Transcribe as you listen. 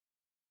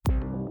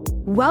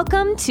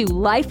Welcome to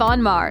Life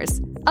on Mars,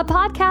 a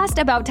podcast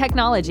about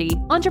technology,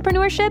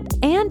 entrepreneurship,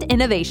 and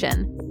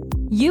innovation.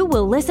 You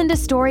will listen to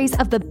stories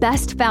of the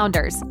best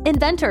founders,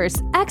 inventors,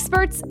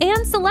 experts,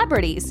 and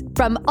celebrities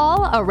from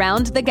all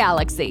around the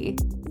galaxy.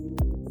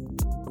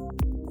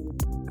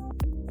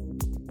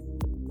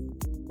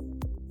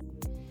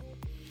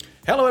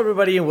 Hello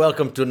everybody and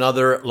welcome to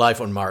another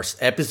Life on Mars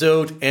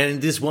episode. And in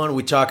this one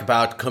we talk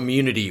about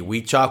community.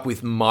 We talk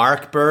with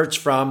Mark Birch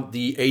from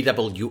the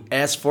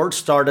AWS for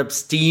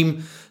Startups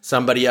team,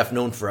 somebody I've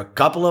known for a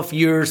couple of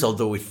years,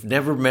 although we've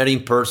never met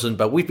in person,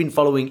 but we've been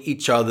following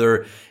each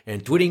other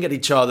and tweeting at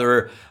each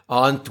other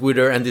on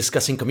Twitter and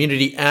discussing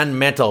community and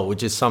metal,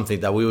 which is something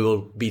that we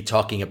will be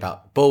talking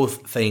about,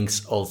 both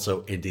things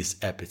also in this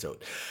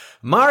episode.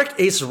 Mark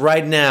is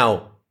right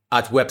now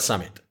at Web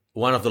Summit,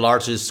 one of the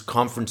largest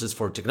conferences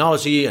for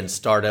technology and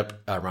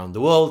startup around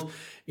the world.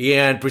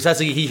 And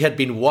precisely, he had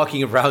been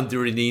walking around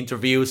during the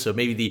interview, so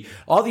maybe the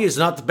audio is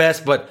not the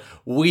best, but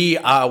we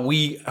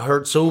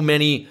heard so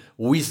many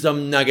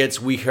wisdom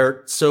nuggets. We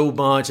heard so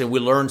much and we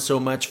learned so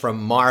much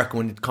from Mark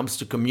when it comes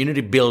to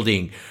community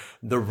building,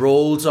 the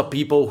roles of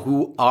people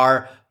who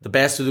are the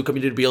best to do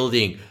community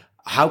building.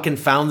 How can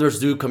founders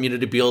do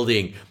community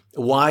building?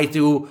 Why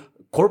do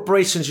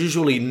corporations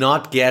usually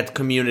not get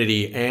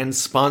community and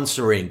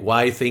sponsoring?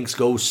 Why things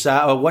go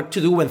south? What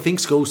to do when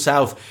things go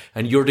south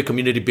and you're the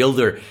community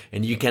builder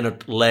and you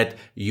cannot let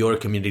your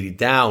community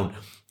down?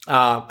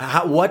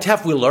 What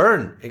have we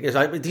learned? Because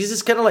this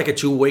is kind of like a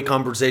two-way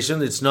conversation.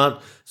 It's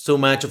not so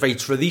much of a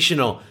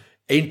traditional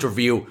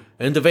interview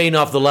in the vein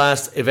of the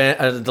last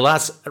event, the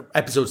last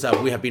episodes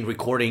that we have been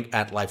recording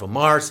at Life on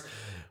Mars.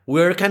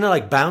 We're kind of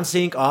like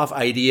bouncing off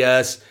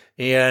ideas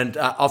and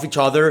of each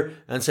other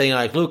and saying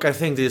like, look, I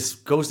think this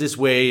goes this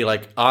way.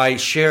 Like I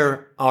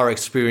share our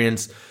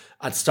experience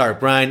at Startup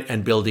Grind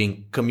and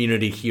building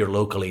community here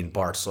locally in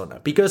Barcelona.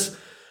 Because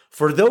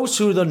for those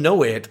who don't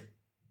know it,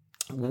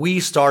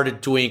 we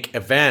started doing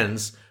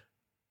events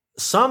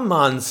some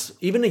months,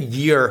 even a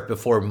year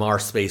before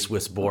MarsSpace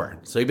was born.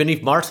 So even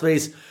if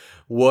MarsSpace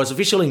was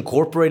officially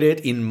incorporated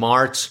in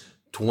March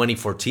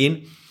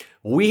 2014,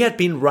 we had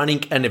been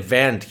running an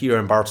event here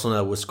in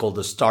Barcelona that was called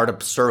the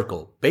Startup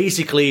Circle.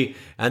 Basically,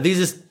 and this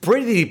is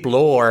pretty deep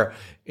lore,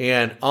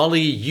 and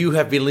only you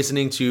have been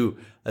listening to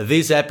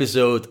this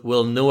episode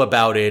will know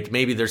about it.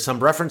 Maybe there's some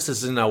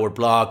references in our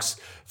blogs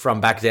from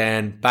back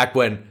then, back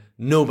when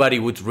nobody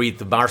would read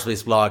the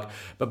MarsSpace blog.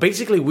 But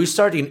basically, we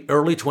started in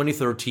early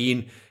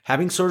 2013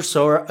 having some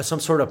sort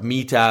of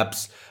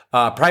meetups,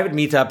 private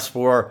meetups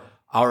for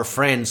our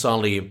friends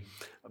only,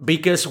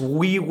 because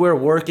we were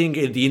working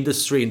in the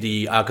industry, in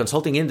the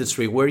consulting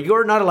industry, where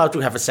you're not allowed to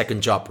have a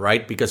second job,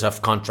 right? Because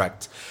of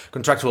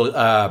contractual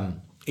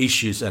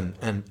issues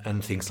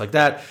and things like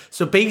that.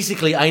 So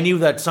basically, I knew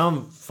that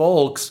some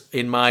folks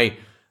in my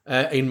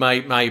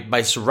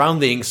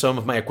surroundings, some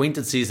of my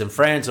acquaintances and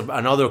friends and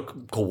other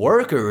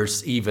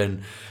coworkers,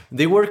 even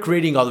they were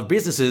creating other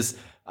businesses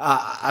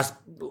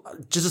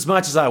just as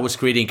much as I was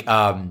creating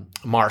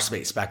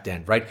MarsSpace back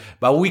then, right?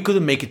 But we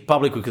couldn't make it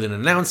public. We couldn't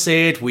announce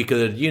it. We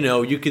couldn't,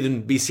 you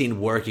couldn't be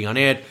seen working on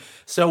it.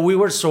 So we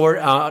were sort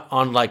of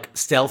on like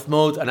stealth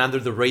mode and under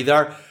the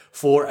radar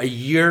for a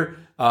year,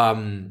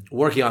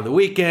 working on the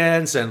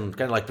weekends and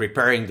kind of like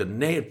preparing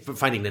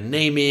finding the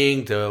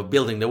naming,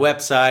 building the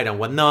website and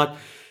whatnot.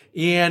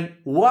 And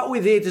what we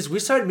did is we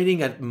started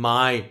meeting in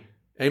my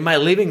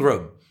living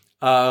room.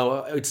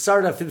 It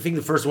started, I think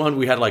the first one,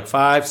 we had like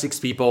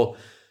 5-6 people,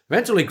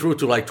 eventually grew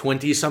to like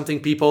 20-something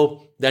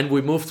people. Then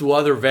we moved to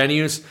other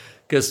venues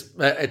because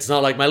it's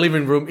not like my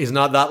living room is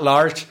not that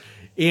large.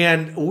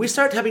 And we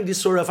started having this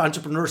sort of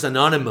Entrepreneurs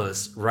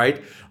Anonymous,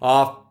 right?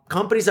 Of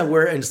companies that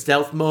were in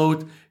stealth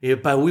mode,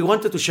 but we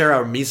wanted to share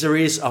our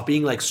miseries of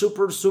being like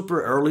super,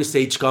 super early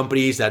stage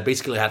companies that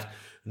basically had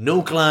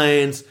no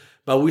clients,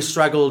 but we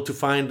struggled to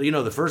find,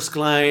 the first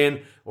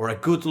client or a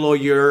good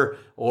lawyer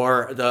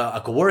or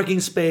a co-working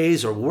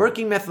space or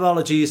working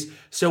methodologies.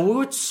 So we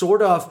would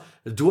sort of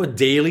do a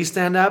daily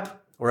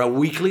stand-up or a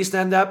weekly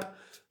stand-up,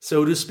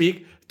 so to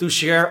speak, to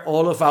share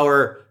all of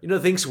our,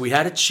 things we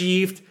had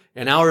achieved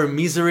and our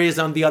miseries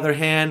on the other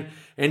hand,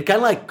 and kind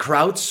of like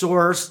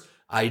crowdsource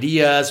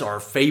ideas or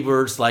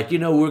favors. Like,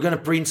 we're going to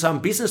print some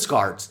business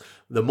cards.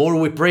 The more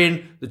we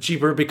print, the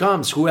cheaper it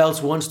becomes. Who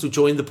else wants to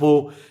join the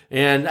pool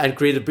and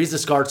create the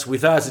business cards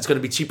with us? It's going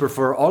to be cheaper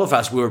for all of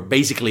us. We were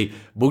basically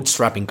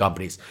bootstrapping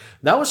companies.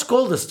 That was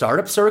called the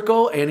Startup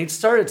Circle, and it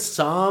started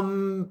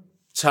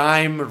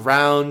sometime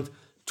around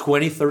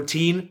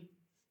 2013.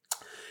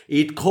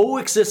 It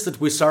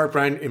coexisted with Startup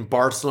Grind in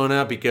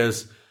Barcelona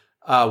because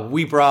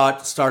we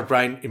brought Startup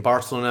Grind in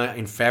Barcelona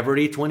in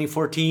February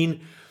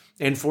 2014.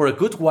 And for a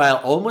good while,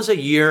 almost a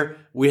year,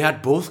 we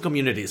had both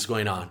communities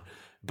going on.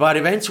 But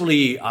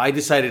eventually, I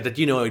decided that,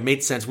 it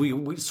made sense.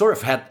 We sort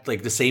of had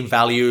like the same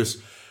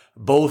values.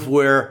 Both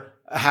were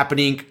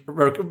happening,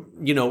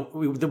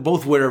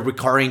 both were a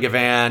recurring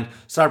event.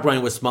 Startup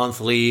Grind was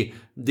monthly.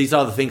 These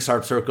other things,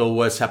 Startup Circle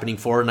was happening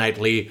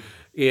fortnightly.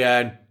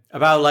 And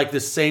about like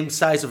the same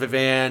size of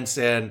events.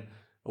 And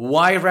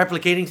why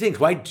replicating things?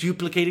 Why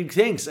duplicating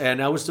things?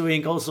 And I was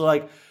doing also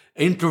like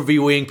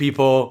interviewing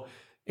people.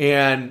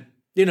 And,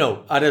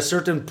 at a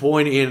certain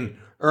point in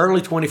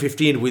early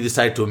 2015, we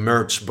decided to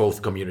merge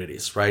both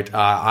communities, right?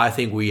 I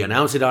think we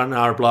announced it on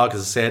our blog,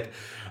 as I said.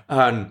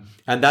 And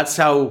that's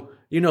how,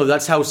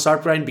 that's how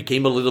StartBrind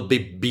became a little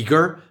bit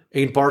bigger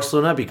in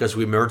Barcelona, because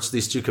we merged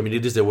these two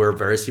communities that were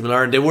very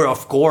similar. And they were,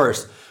 of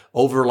course,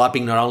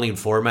 overlapping not only in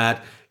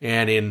format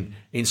and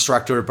in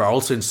structure, but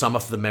also in some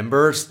of the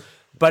members.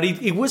 But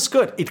it was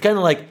good. It kind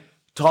of like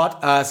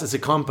taught us as a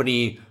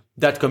company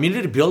that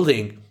community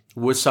building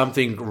was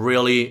something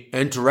really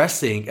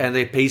interesting, and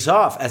it pays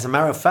off. As a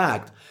matter of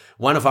fact,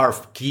 one of our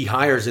key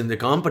hires in the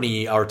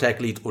company, our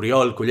tech lead,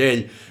 Oriol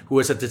Collell, who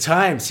was at the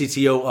time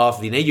CTO of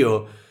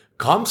Dinello,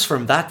 comes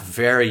from that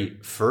very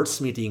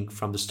first meeting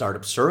from the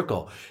startup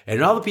circle.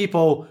 And other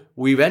people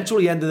we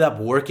eventually ended up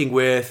working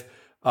with,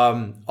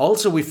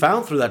 also we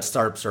found through that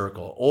startup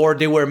circle, or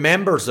they were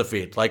members of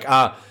it. Like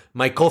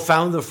my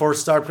co-founder for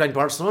StartBrind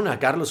Barcelona,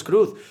 Carlos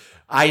Cruz,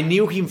 I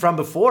knew him from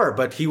before,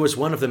 but he was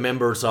one of the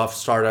members of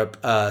startup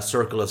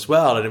circle as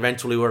well. And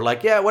eventually we're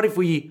like, yeah, what if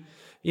we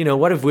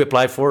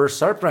apply for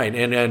StartBrind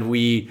and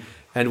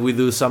we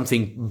do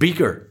something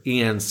bigger?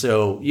 And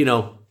so,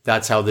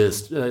 that's how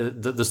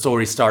the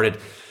story started.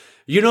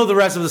 The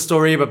rest of the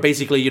story, but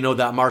basically,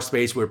 that Mars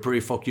Space, we're pretty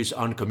focused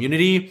on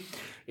community.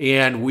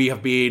 And we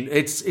have been,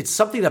 it's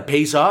something that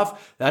pays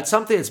off. That's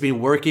something that's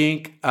been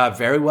working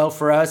very well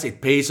for us.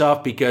 It pays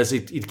off because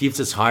it keeps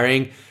us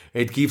hiring.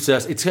 It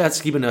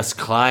has given us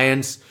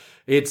clients.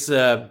 It's,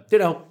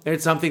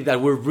 it's something that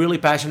we're really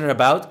passionate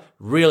about,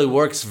 really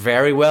works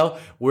very well.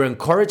 We're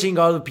encouraging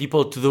other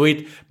people to do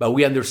it, but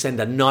we understand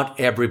that not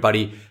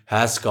everybody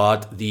has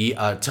got the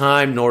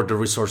time nor the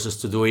resources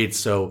to do it.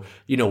 So,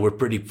 we're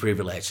pretty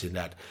privileged in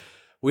that.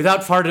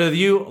 Without further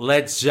ado,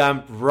 let's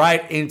jump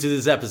right into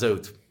this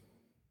episode.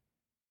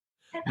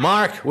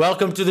 Mark,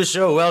 welcome to the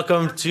show.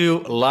 Welcome to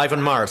Life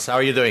on Mars. How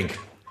are you doing?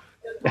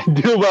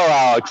 Doing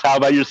well, Alex. How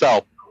about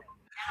yourself?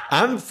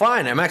 I'm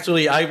fine. I'm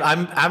really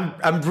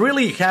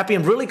happy.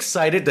 I'm really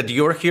excited that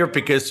you're here,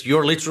 because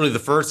you're literally the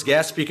first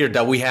guest speaker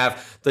that we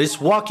have that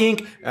is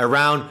walking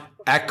around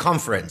a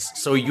conference.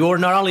 So you're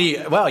not only,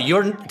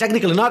 you're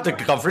technically not the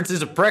conference,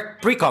 it's a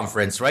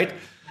pre-conference, right?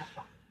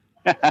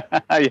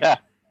 Yeah.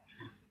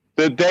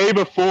 The day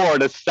before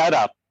the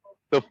setup,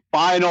 the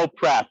final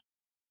prep.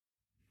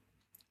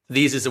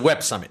 This is a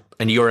web summit,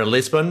 and you're in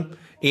Lisbon.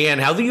 And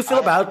how do you feel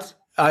about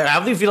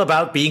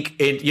being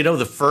in,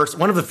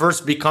 one of the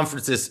first big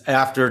conferences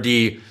after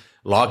the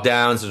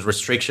lockdowns and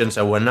restrictions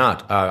and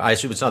whatnot? I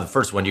assume it's not the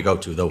first one you go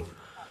to, though.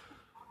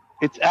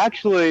 It's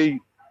actually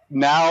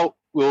now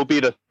will be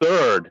the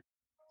third.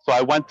 So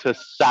I went to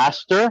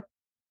SaaStr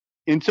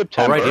in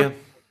September. All right, yeah.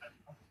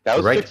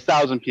 That was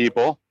 6,000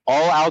 people,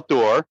 all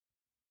outdoor.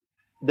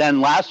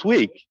 Then last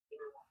week,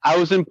 I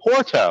was in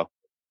Portugal,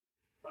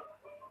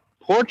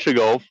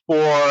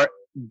 for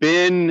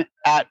Been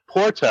at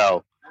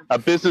Porto, a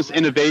business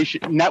innovation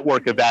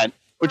network event,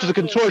 which is a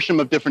consortium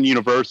of different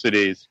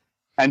universities.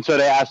 And so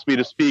they asked me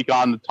to speak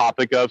on the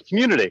topic of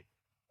community,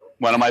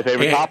 one of my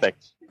favorite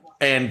topics.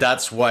 And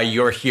that's why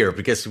you're here,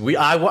 because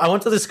I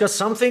want to discuss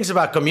some things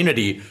about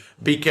community,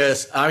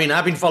 because,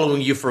 I've been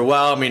following you for a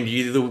while.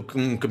 You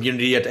do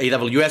community at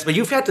AWS, but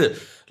you've had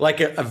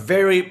a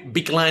very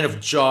big line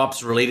of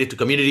jobs related to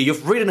community.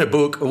 You've written a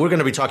book. We're going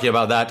to be talking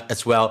about that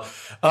as well.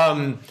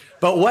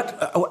 But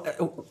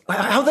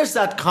how does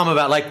that come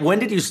about? Like, when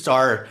did you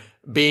start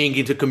being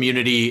into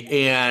community?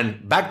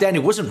 And back then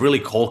it wasn't really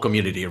called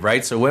community,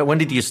 right? So when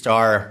did you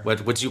start?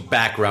 What's your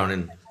background,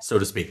 and so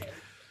to speak?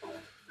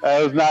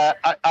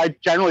 I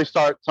generally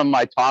start some of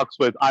my talks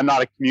with, I'm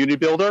not a community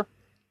builder.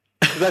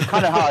 That's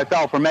kind of how I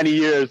felt for many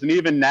years. And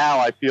even now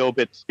I feel a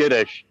bit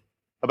skittish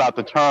about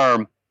the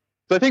term.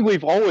 So I think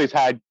we've always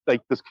had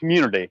this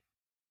community.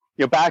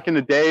 Back in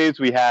the days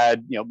we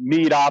had,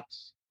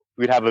 meetups,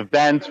 we'd have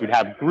events, we'd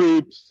have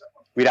groups,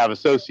 we'd have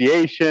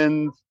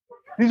associations.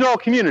 These are all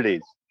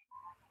communities,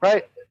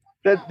 right?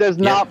 There's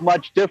not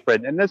much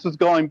different. And this is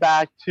going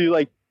back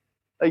to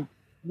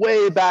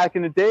way back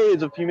in the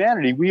days of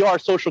humanity. We are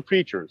social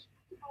creatures.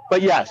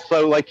 But yes,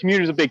 so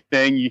community is a big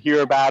thing. You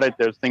hear about it.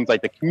 There's things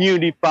like the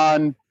community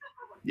fund,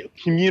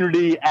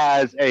 community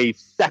as a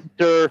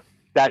sector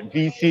that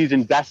VCs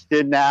invest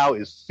in now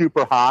is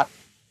super hot.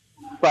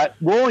 But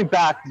rolling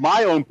back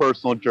my own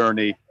personal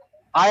journey,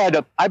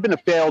 I've been a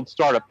failed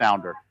startup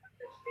founder.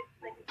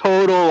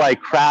 Total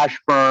crash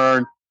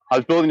burn. I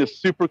was building a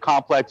super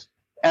complex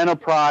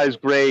enterprise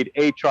grade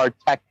HR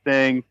tech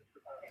thing.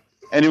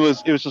 And it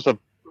was just a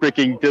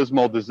freaking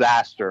dismal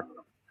disaster.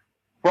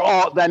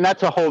 And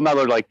that's a whole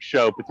nother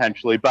show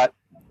potentially. But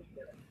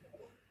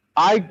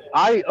I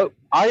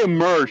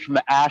emerged from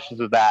the ashes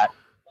of that,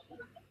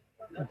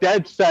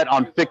 dead set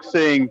on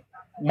fixing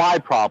my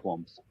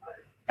problems.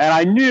 And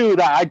I knew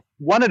that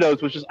one of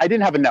those was just, I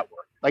didn't have a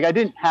network. I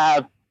didn't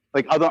have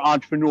other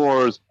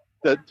entrepreneurs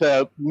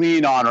to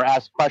lean on or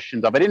ask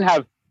questions of. I didn't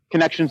have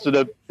connections to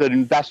the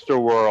investor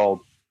world.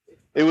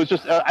 It was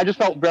just, I just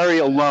felt very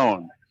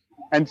alone.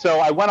 And so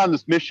I went on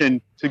this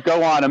mission to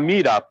go on a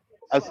meetup,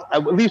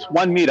 at least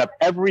one meetup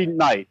every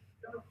night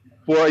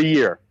for a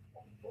year,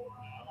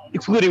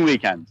 excluding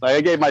weekends.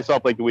 I gave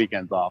myself like the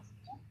weekends off.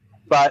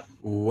 But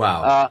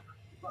wow.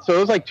 So it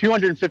was like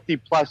 250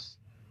 plus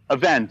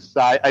events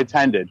I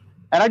attended.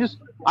 And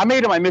I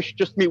made it my mission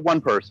just to meet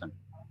one person,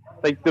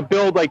 like to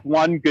build like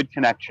one good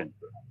connection.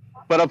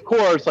 But of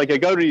course, like I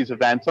go to these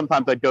events,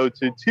 sometimes I'd go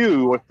to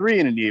 2 or 3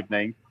 in an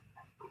evening,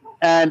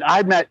 and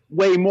I met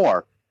way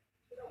more.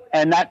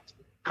 And that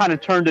kind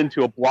of turned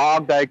into a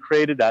blog that I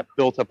created that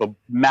built up a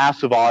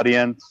massive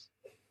audience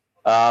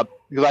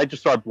because I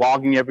just started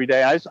blogging every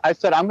day. I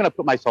said, I'm going to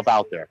put myself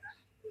out there.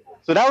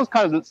 So that was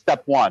kind of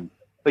step one,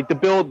 like to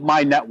build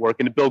my network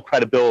and to build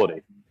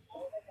credibility.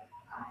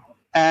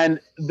 And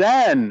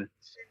then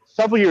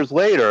several years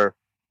later,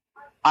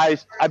 I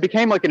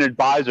became like an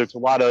advisor to a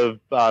lot of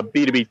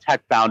B2B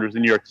tech founders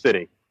in New York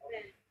City.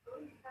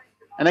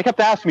 And they kept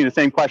asking me the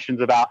same questions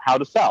about how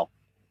to sell.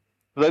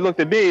 So they looked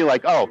at me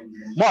like, oh,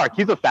 Mark,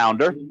 he's a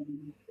founder.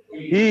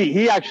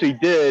 He actually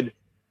did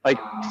like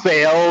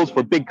sales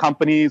for big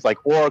companies like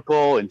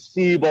Oracle and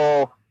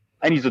Siebel,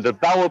 and he's a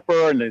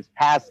developer in his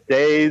past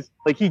days.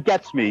 Like he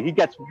gets me. He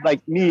gets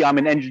like me. I'm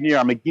an engineer.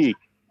 I'm a geek.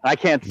 And I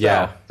can't sell.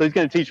 Yeah. So he's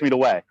going to teach me the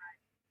way.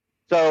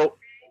 So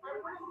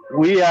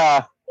we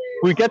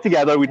get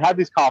together, we'd have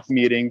these coffee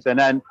meetings, and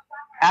then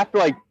after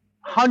like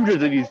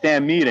hundreds of these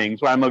damn meetings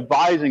where I'm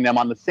advising them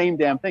on the same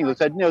damn thing, they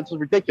said, this is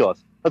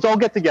ridiculous. Let's all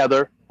get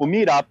together. We'll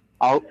meet up.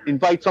 I'll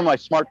invite some of my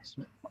smart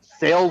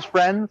sales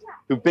friends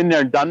who've been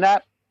there and done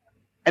that,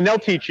 and they'll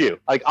teach you.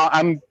 Like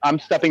I'm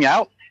stepping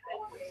out,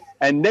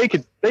 and they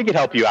could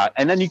help you out,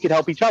 and then you could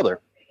help each other.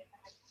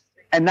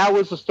 And that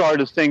was the start of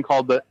this thing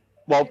called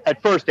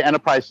at first the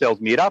Enterprise Sales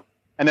Meetup,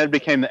 and then it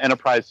became the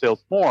Enterprise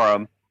Sales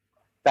Forum.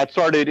 That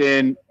started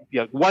in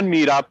one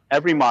meetup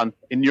every month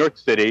in New York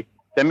City,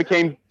 then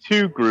became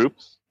 2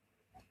 groups,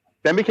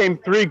 then became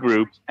 3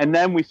 groups, and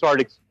then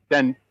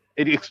then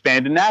it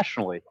expanded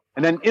nationally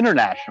and then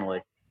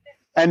internationally.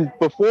 And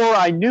before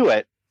I knew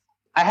it,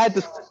 I had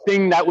this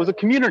thing that was a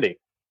community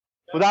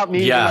without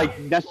me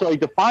necessarily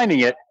defining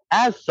it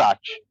as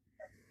such.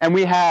 And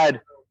we had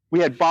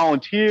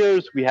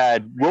volunteers, we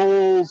had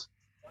roles,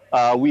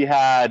 we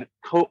had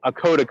a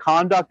code of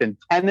conduct and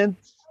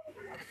tenets,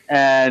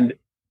 and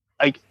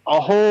like a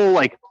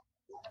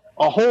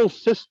whole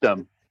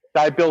system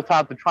that I built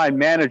out to try and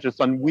manage this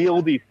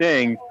unwieldy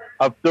thing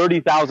of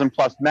 30,000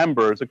 plus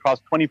members across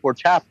 24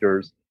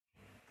 chapters.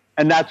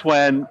 And that's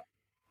when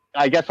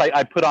I guess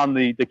I put on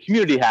the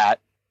community hat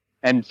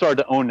and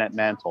started to own that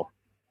mantle.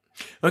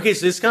 Okay,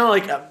 so it's kind of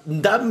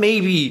like that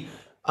maybe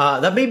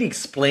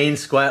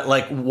explains quite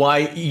like why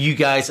you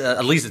guys,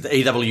 at least at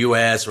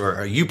AWS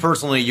or you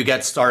personally, you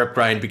get Startup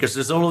Grind, because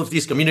there's all of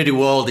this community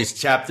world, these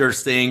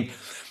chapters thing.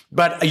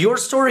 But your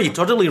story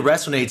totally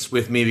resonates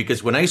with me,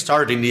 because when I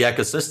started in the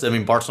ecosystem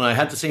in Barcelona, I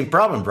had the same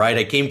problem, right?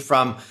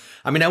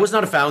 I was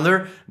not a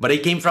founder, but I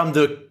came from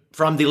the,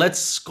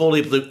 let's call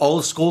it the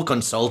old school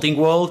consulting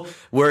world,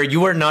 where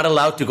you were not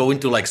allowed to go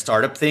into like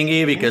startup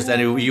thingy, because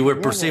then you were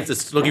perceived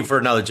as looking for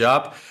another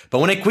job. But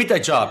when I quit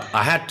that job,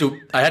 I had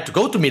to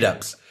go to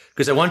meetups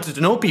because I wanted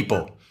to know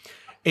people.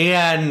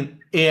 And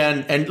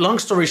long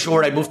story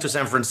short, I moved to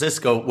San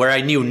Francisco, where I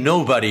knew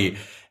nobody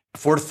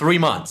for 3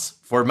 months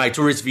for my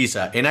tourist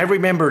visa. And I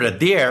remember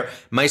that there,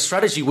 my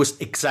strategy was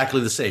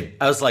exactly the same.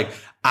 I was like,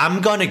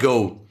 I'm going to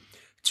go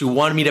to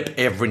one meetup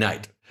every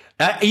night.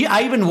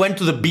 I even went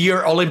to the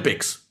Beer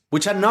Olympics,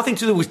 which had nothing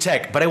to do with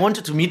tech, but I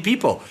wanted to meet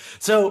people.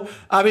 So,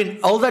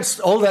 all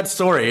that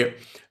story,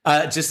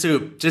 just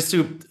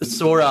to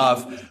sort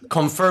of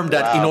confirm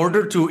that in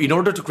order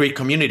to create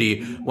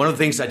community, one of the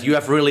things that you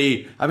have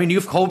really,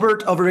 you've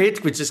hovered over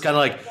it, which is kind of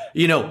like,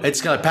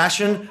 it's kind of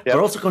passion, but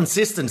also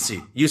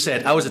consistency. You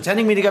said, I was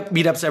attending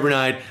meetups every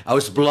night. I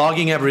was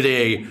blogging every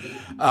day.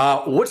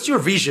 What's your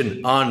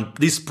vision on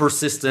this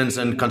persistence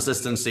and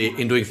consistency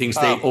in doing things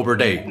day over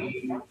day?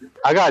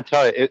 I gotta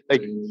tell you,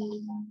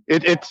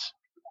 it's.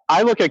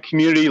 I look at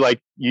community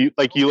like you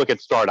look at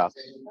startups,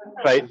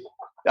 right?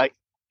 Like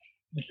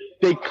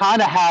they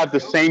kind of have the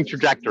same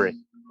trajectory,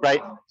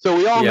 right? So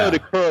we all know the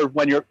curve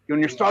when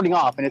you're starting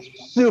off, and it's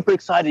super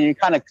exciting.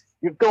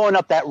 You're going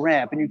up that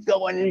ramp, and you're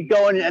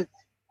going, and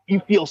you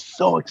feel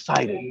so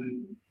excited.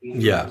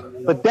 Yeah.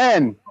 But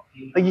then,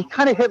 you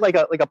kind of hit like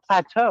a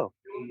plateau.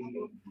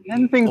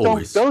 Then things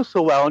don't go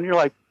so well, and you're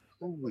like,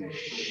 holy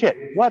shit,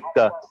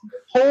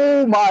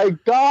 oh my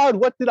God,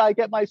 what did I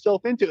get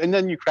myself into? And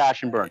then you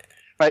crash and burn,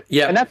 right?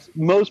 Yeah. And that's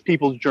most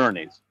people's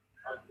journeys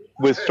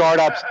with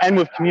startups and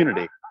with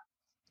community.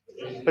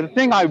 But the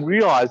thing I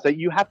realized that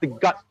you have to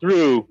gut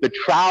through the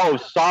trough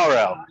of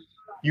sorrow.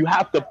 You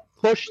have to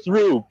push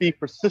through, be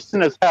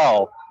persistent as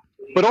hell,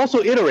 but also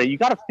iterate. You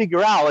got to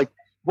figure out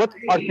what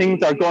are things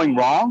that are going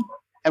wrong,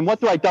 and what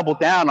do I double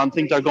down on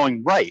things that are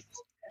going right.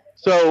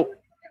 So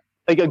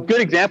a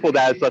good example of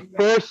that is the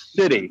first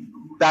city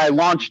that I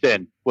launched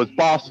in was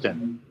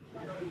Boston,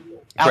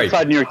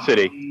 outside New York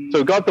City.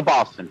 So go up to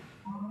Boston.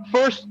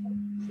 First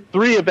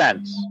 2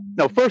 events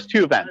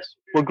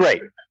were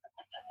great.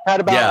 Had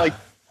about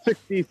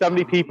 60,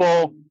 70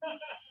 people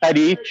at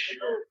each.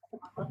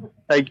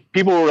 Like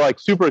people were like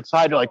super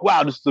excited, like,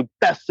 wow, this is the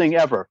best thing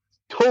ever.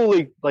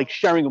 Totally like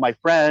sharing with my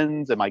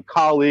friends and my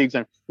colleagues,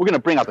 and we're going to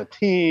bring out the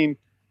team.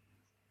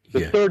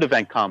 The third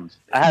event comes.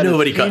 I had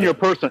a senior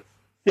person.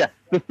 Yeah,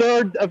 the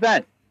third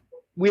event,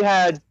 we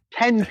had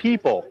 10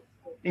 people,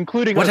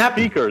 including our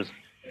speakers.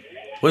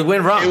 What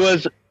went wrong? It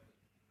was,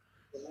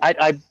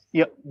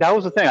 that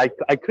was the thing.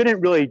 I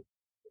couldn't really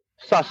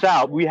suss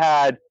out. We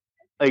had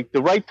like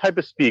the right type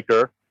of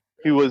speaker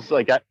who was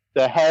like at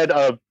the head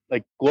of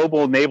like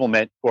global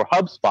enablement for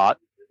HubSpot.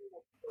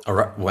 All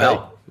right.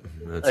 Well,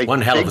 that's like one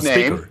hell of a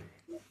speaker. Name.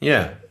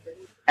 Yeah.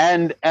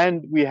 And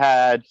we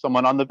had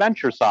someone on the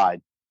venture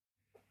side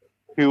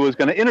who was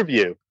going to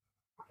interview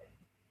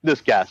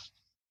this guest.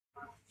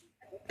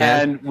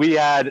 And we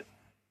had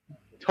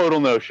total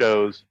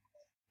no-shows.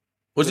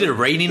 Was it a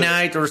rainy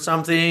night or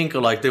something?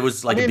 Or like there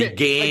was like a big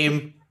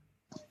game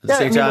at the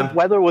same time? The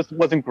weather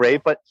wasn't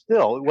great, but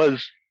still,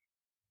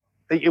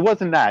 it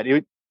wasn't that.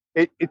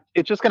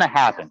 It's just going to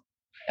happen.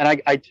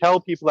 And I tell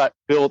people that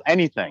build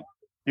anything,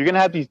 you're going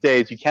to have these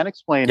days, you can't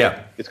explain it.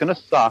 It's going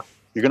to suck.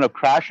 You're going to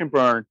crash and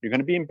burn. You're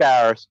going to be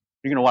embarrassed.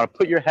 You're going to want to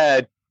put your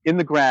head in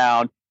the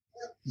ground,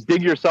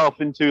 dig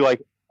yourself into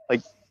like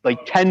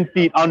 10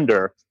 feet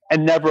under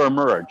and never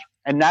emerge.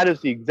 And that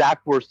is the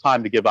exact worst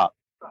time to give up.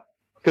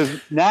 Because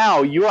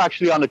now you're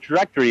actually on the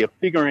trajectory of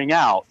figuring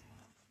out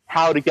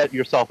how to get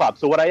yourself up.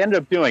 So what I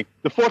ended up doing,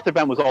 the fourth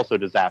event was also a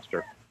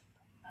disaster.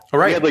 All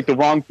right. We had like the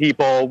wrong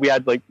people. We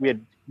had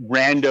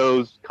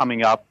randos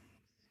coming up.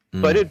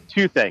 So I did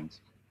two things.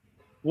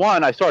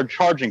 One, I started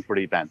charging for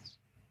the events.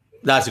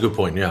 That's a good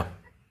point. Yeah.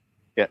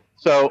 Yeah.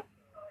 So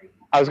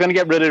I was going to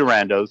get rid of the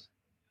randos.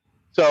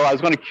 So I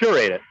was going to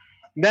curate it.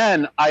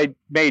 Then I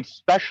made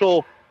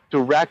special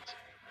direct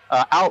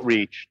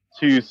outreach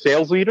to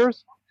sales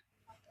leaders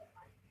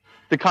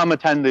to come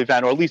attend the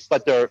event, or at least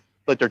let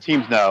their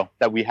teams know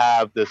that we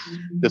have this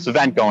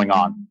event going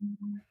on.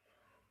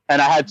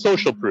 And I had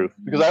social proof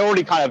because I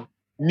already kind of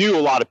knew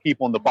a lot of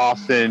people in the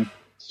Boston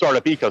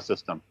startup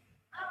ecosystem.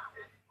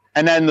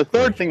 And then the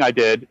third thing I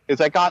did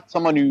is I got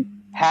someone who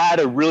had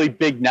a really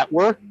big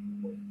network.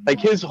 Like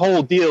his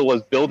whole deal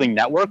was building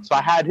networks. So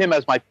I had him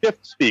as my fifth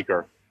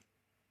speaker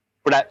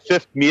for that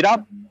fifth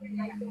meetup.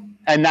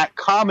 And that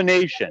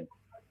combination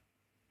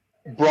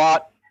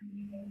brought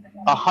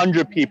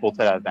 100 people to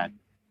that event.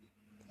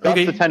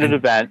 Attended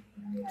event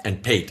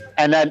and paid,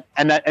 and then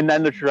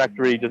the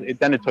trajectory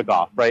it took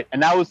off, right?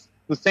 And that was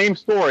the same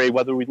story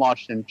whether we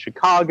launched in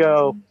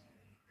Chicago.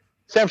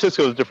 San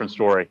Francisco is a different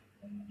story.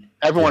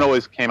 Everyone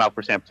always came out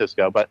for San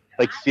Francisco, but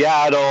like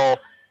Seattle,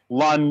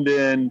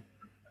 London,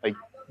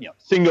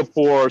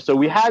 Singapore. So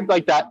we had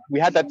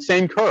that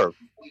same curve.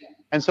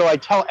 And so I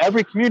tell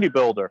every community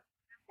builder,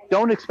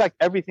 don't expect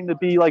everything to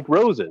be like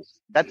roses.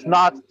 That's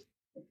not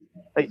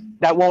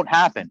that won't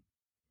happen.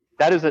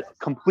 That is a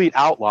complete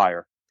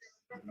outlier.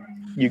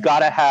 You got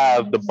to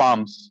have the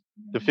bumps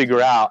to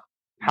figure out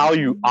how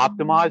you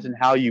optimize and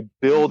how you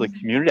build a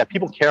community that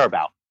people care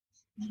about.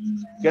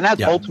 And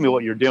that's ultimately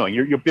what you're doing.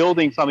 You're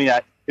building something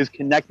that is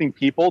connecting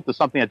people to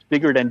something that's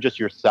bigger than just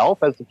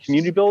yourself as a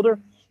community builder.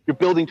 You're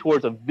building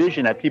towards a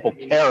vision that people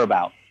care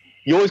about.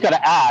 You always got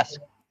to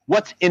ask,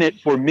 what's in it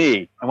for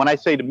me? And when I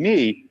say to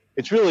me,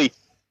 it's really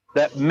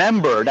that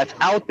member that's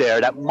out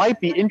there that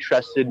might be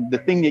interested in the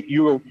thing that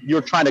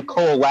you're trying to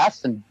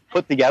coalesce and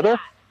put together,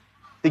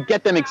 to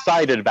get them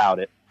excited about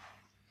it.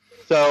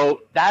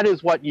 So that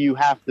is what you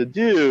have to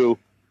do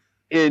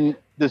in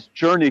this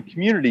journey of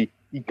community.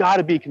 You got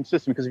to be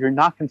consistent, because if you're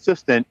not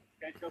consistent,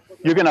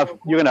 you're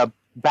gonna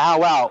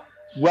bow out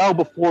well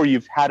before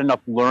you've had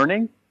enough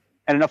learning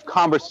and enough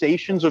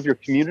conversations with your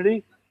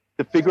community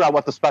to figure out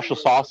what the special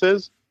sauce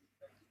is,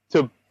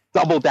 to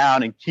double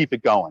down and keep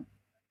it going.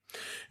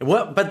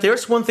 Well, but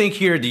there's one thing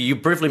here that you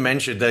briefly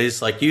mentioned that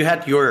is like you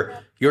had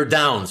your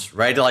downs,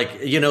 right? Like,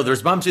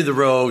 there's bumps in the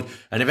road,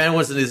 an event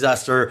was a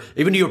disaster,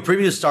 even your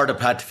previous startup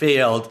had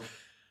failed.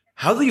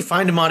 How do you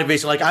find the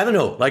motivation? Like, I don't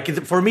know, like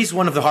for me, it's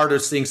one of the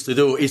hardest things to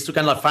do is to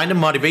kind of like find a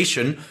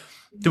motivation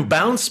to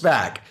bounce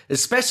back,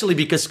 especially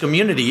because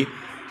community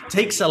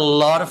takes a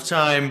lot of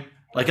time,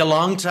 like a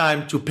long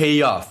time to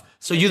pay off.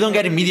 So you don't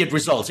get immediate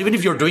results. Even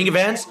if you're doing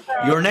events,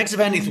 your next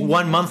event is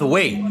 1 month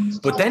away.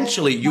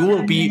 Potentially, you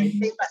will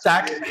be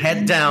stuck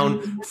head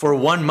down for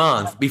 1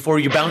 month before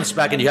you bounce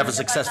back and you have a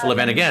successful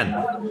event again.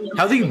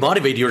 How do you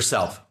motivate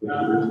yourself?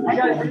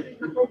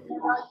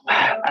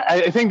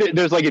 I think that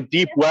there's like a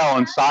deep well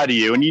inside of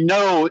you, and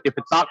if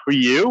it's not for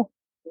you,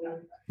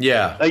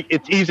 like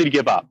it's easy to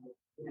give up.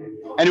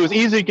 And it was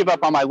easy to give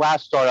up on my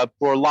last startup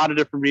for a lot of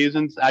different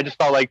reasons. I just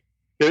felt like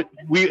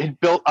we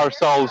had built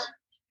ourselves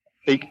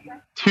like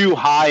too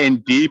high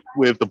and deep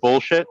with the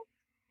bullshit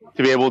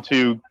to be able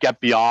to get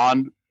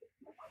beyond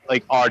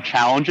like our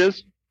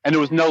challenges, and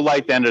there was no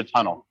light at the end of the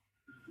tunnel.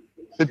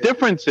 The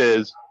difference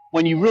is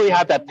when you really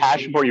have that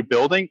passion for what you're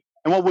building.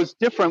 And what was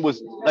different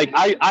was like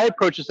I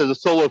approached this as a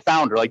solo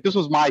founder. Like this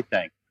was my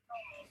thing,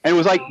 and it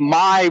was like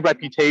my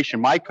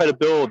reputation, my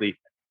credibility,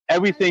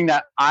 everything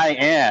that I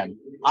am,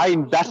 I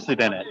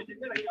invested in it.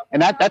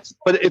 And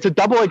but it's a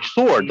double-edged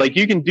sword. Like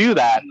you can do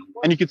that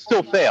and you can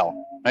still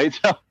fail, right?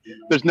 So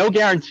there's no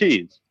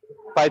guarantees.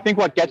 But I think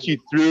what gets you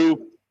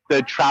through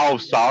the trial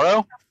of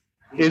sorrow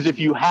is if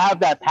you have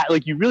that,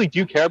 like you really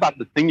do care about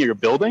the thing you're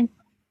building,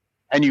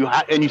 and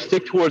you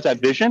stick towards that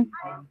vision,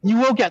 you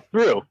will get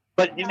through.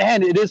 But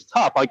man, it is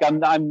tough. Like I'm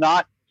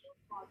not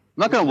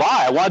gonna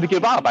lie. I wanted to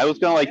give up. I was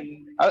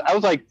I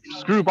was like,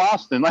 screw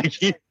Boston.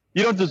 Like you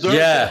don't deserve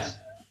this,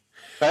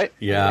 right?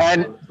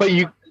 Yeah. But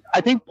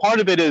I think part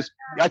of it is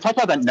I talked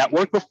about that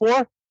network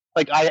before.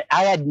 Like I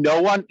had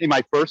no one in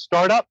my first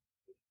startup.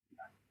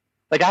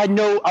 Like I had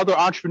no other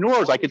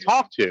entrepreneurs I could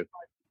talk to.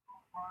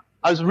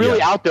 I was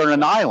really out there on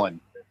an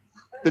island.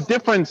 The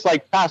difference,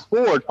 like fast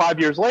forward 5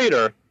 years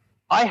later,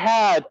 I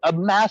had a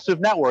massive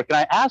network, and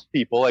I asked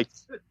people, like,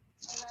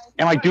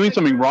 "Am I doing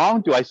something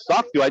wrong? Do I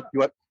suck? Do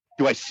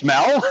I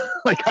smell?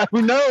 Like,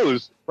 who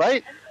knows,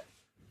 right?"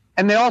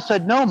 And they all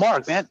said, "No,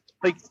 Mark, man,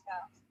 like,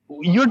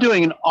 you're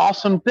doing an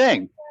awesome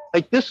thing.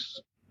 Like this,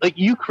 like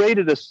you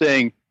created this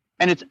thing,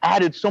 and it's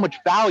added so much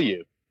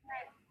value.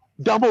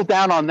 Double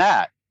down on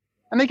that."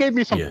 And they gave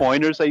me some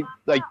pointers. They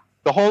like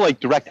the whole like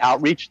direct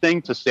outreach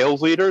thing to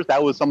sales leaders.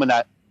 That was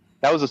that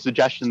was a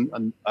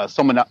suggestion.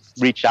 Someone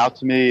reached out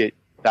to me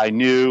that I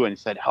knew and he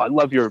said, "Oh, I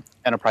love your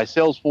enterprise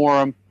sales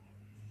forum."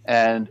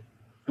 And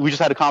we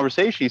just had a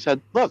conversation. He said,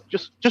 "Look,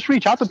 just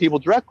reach out to people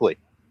directly.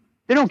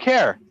 They don't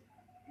care.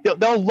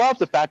 They'll love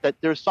the fact that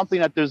there's something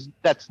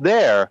that's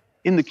there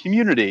in the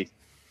community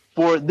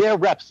for their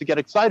reps to get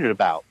excited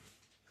about."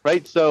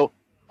 Right. So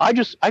I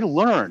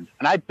learned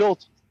and I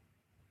built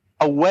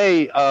a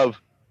way of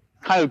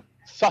kind of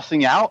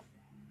sussing out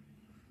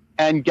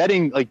and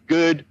getting like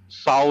good,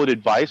 solid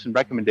advice and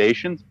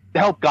recommendations to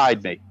help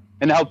guide me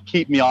and help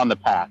keep me on the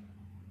path.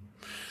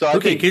 So I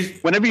think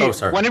whenever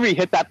you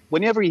hit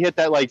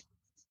that like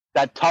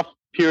that tough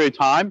period of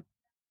time,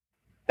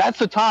 that's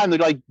the time to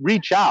like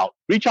reach out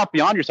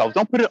beyond yourself.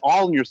 Don't put it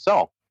all in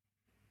yourself.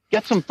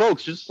 Get some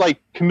folks just like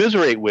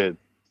commiserate with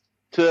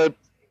to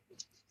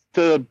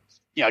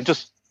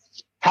just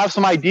have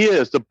some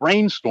ideas to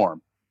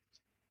brainstorm.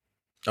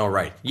 All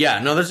right. Yeah,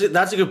 no,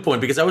 that's a good point,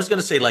 because I was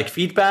going to say like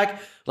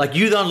feedback, like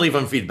you don't live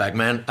on feedback,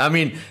 man. I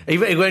mean,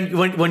 even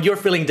when you're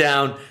feeling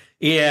down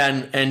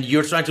and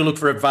you're trying to look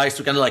for advice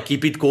to kind of like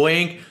keep it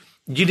going,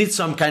 you need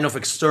some kind of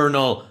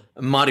external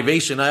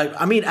motivation.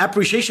 I mean,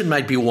 appreciation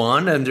might be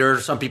one, and there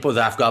are some people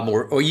that have got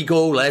more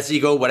ego, less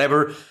ego,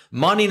 whatever.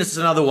 Money is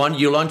another one.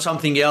 You launch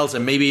something else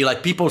and maybe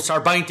like people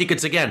start buying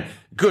tickets again.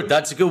 Good.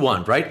 That's a good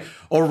one, right?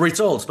 Or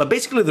results. But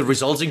basically the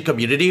results in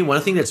community, one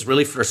thing that's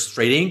really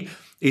frustrating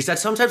is that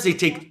sometimes they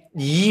take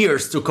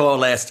years to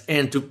coalesce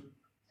and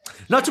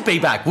not to pay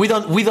back. We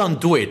don't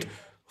do it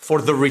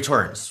for the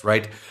returns,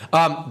 right?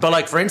 But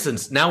like, for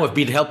instance, now I've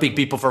been helping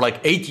people for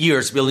like 8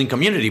 years building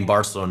community in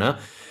Barcelona.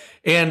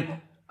 And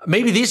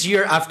maybe this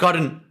year I've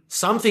gotten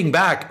something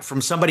back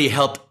from somebody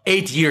helped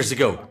 8 years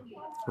ago,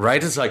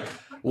 right? It's like,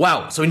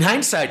 wow. So in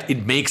hindsight,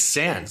 it makes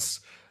sense.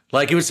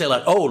 Like you would say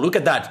like, oh, look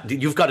at that.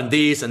 You've gotten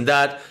this and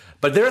that.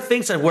 But there are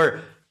things that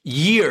were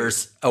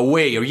years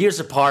away or years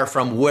apart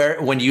from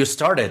when you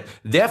started.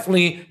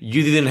 Definitely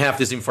you didn't have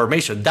this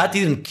information. That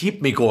didn't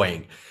keep me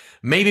going.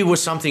 Maybe it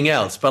was something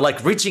else, but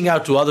like reaching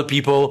out to other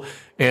people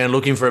and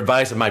looking for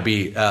advice, it might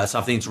be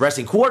something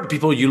interesting. Who are the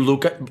people you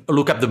look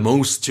up the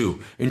most to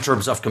in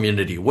terms of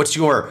community? What's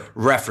your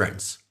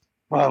reference?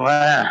 Well,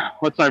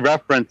 what's my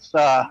reference?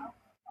 You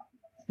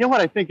know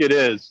what I think it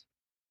is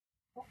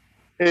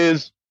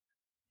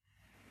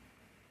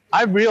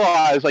I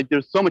realized like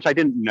there's so much I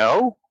didn't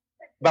know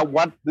about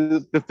what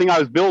the thing I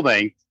was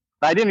building.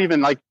 I didn't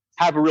even like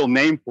have a real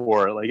name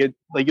for it.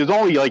 It was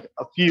only like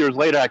a few years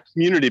later that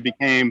community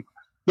became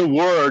the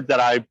word that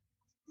I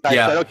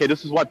said, okay,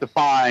 this is what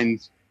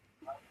defines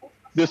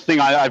this thing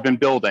I've been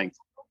building.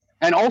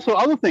 And also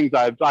other things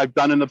I've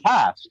done in the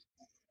past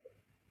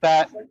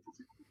that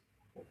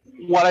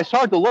what I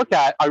started to look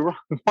at,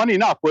 funny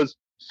enough, was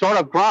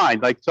Startup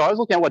Grind. Like, so I was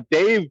looking at what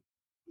Dave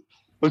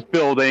was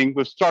building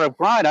with Startup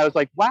Grind. I was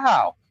like,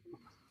 wow,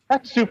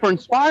 that's super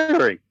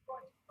inspiring.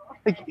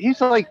 Like he's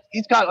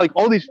got like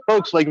all these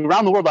folks like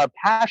around the world that are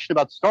passionate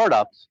about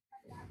startups,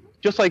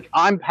 just like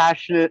I'm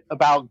passionate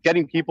about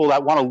getting people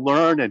that want to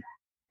learn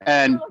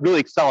and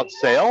really excel at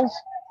sales.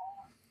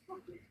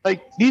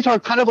 Like these are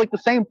kind of like the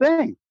same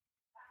thing.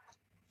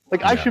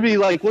 Like I should be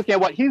like looking at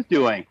what he's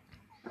doing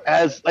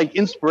as like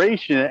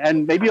inspiration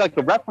and maybe like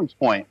a reference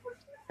point.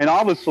 And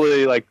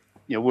obviously, like,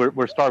 you know,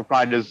 where Startup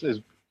Grind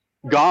is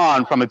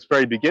gone from its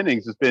very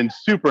beginnings has been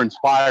super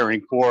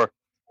inspiring for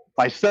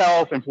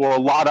myself and for a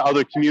lot of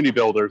other community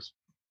builders.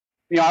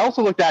 You know, I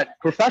also looked at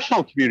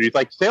professional communities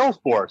like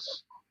Salesforce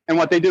and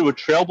what they did with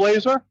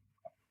Trailblazer.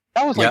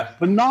 That was like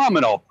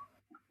phenomenal.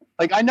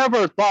 Like I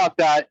never thought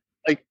that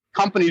like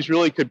companies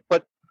really could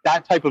put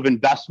that type of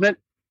investment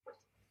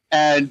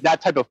and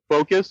that type of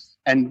focus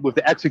and with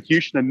the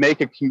execution and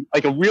make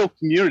a real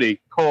community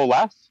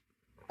coalesce.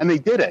 And they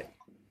did it.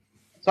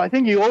 So I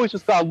think you always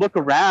just got to look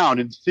around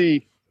and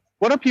see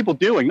what are people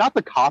doing, not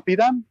to copy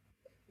them,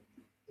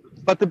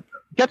 but to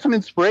get some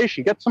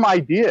inspiration, get some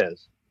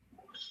ideas.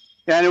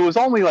 And it was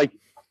only like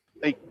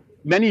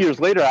many years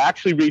later, I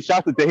actually reached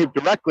out to Dave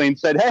directly and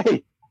said,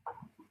 "Hey,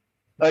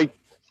 like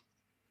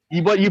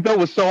what you built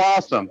was so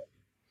awesome."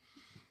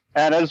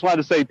 And I just wanted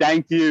to say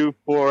thank you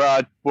for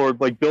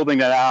like building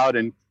that out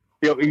and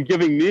and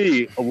giving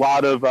me a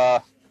lot of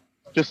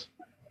just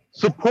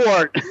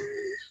support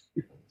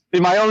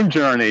in my own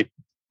journey,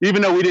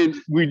 even though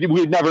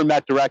we never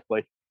met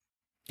directly.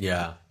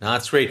 Yeah, no,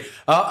 that's great.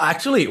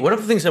 Actually, one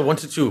of the things I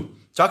wanted to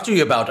talk to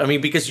you about, I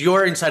mean, because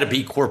you're inside a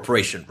big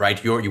corporation,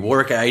 right? You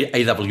work at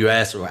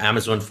AWS or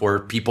Amazon for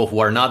people who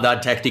are not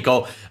that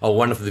technical, or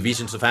one of the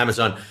divisions of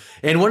Amazon.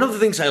 And one of the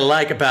things I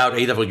like about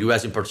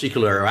AWS in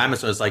particular, or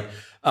Amazon, is like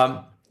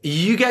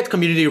you get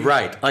community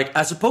right, like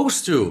as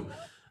opposed to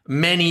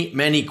many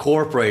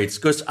corporates,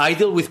 because I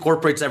deal with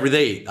corporates every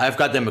day. I've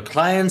got them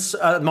clients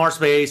at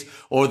MarsBase,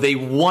 or they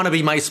want to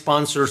be my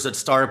sponsors at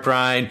Startup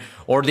Grind,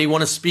 or they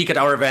want to speak at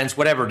our events,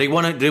 whatever. They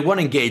want to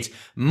engage.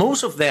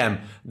 Most of them,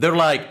 they're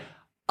like,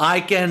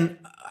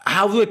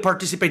 how do I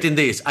participate in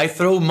this? I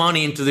throw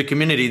money into the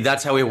community.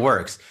 That's how it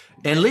works.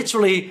 And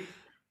literally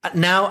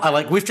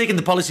now we've taken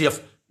the policy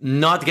of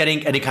not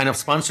getting any kind of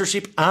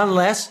sponsorship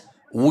unless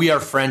we are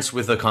friends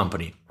with the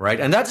company, right?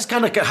 And that's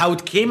kind of how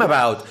it came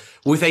about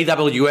with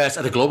AWS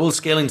at a global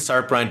scale in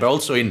Startup Grind, but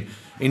also in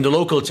the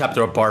local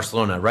chapter of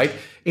Barcelona, right?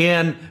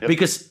 And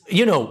because,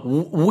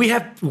 we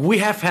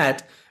have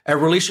had a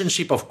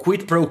relationship of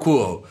quid pro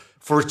quo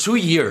for 2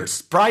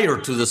 years prior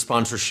to the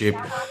sponsorship.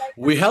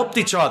 We helped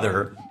each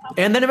other.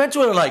 And then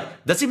eventually we're like,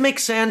 does it make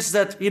sense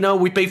that,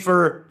 we pay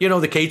for,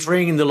 the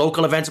catering in the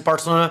local events in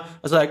Barcelona? I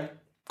was like,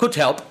 could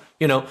help,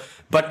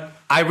 but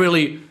I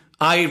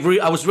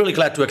was really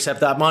glad to accept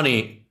that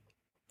money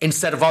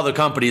instead of other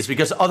companies,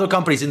 because other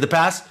companies in the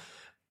past,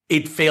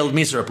 it failed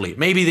miserably.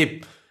 Maybe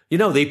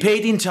they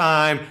paid in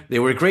time, they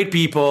were great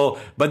people,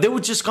 but they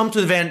would just come to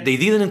the event, they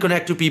didn't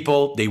connect to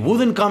people, they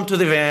wouldn't come to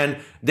the event,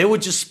 they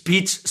would just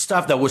pitch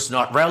stuff that was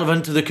not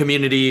relevant to the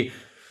community.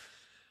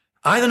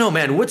 I don't know,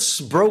 man, what's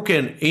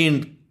broken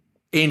in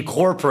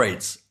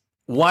corporates?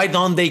 Why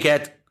don't they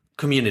get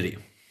community?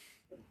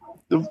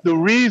 The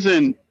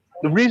reason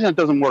it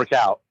doesn't work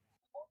out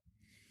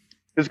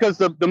is because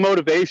the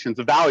motivations,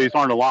 the values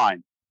aren't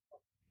aligned.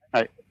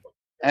 Right?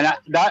 And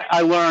that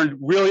I learned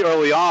really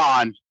early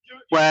on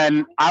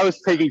when I was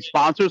taking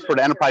sponsors for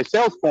the Enterprise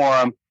Sales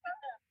Forum.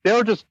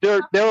 There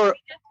were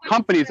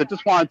companies that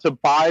just wanted to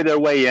buy their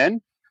way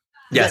in,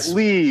 get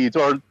leads,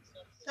 or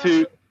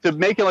to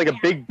make it like a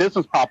big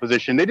business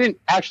proposition. They didn't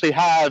actually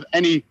have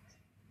any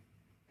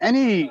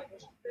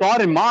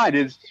thought in mind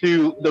as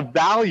to the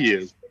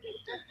value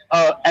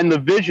and the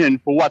vision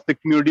for what the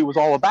community was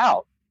all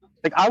about.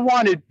 Like, I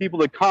wanted people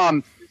to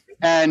come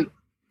and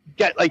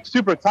get like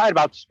super excited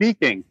about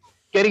speaking,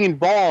 getting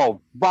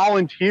involved,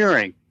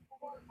 volunteering.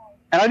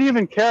 And I didn't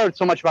even care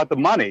so much about the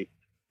money.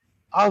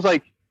 I was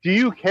like, do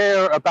you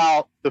care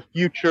about the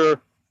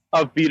future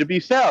of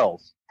B2B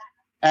sales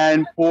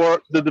and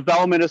for the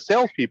development of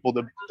salespeople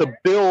to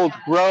build,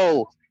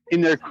 grow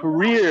in their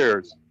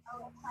careers,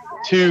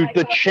 to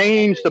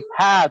change the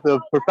path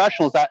of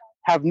professionals that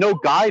have no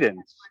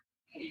guidance,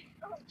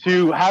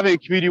 to having a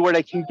community where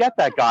they can get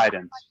that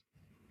guidance?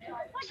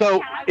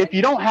 So if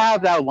you don't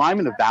have that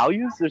alignment of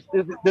values,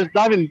 there's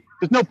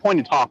no point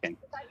in talking.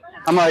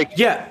 I'm like,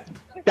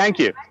 thank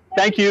you,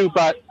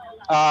 but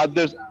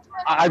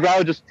I'd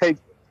rather just take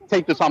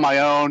this on my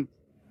own.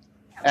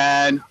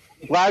 And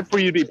glad for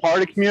you to be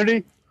part of the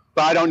community,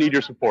 but I don't need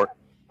your support.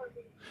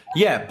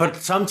 Yeah, but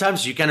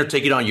sometimes you cannot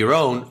take it on your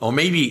own, or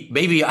maybe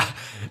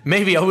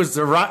I was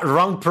the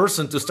wrong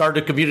person to start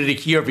the community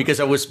here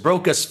because I was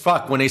broke as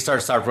fuck when I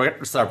started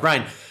Startup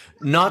Grind.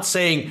 Not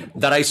saying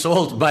that I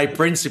sold my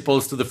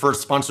principles to the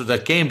first sponsor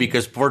that came,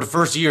 because for the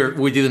first year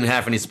we didn't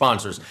have any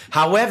sponsors.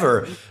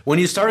 However, when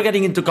you start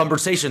getting into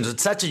conversations at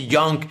such a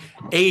young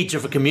age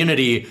of a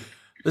community,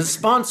 the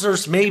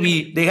sponsors,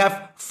 maybe they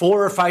have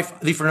 4 or 5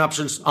 different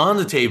options on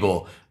the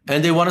table,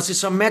 and they want to see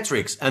some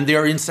metrics, and they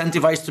are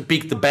incentivized to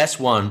pick the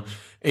best one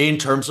in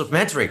terms of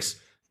metrics,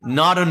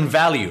 not on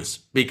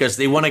values, because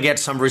they want to get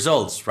some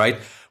results, right?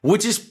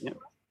 Which is,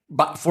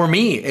 but for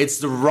me, it's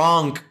the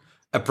wrong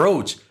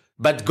approach.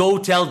 But go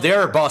tell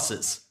their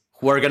bosses,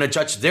 who are going to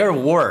judge their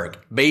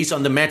work based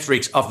on the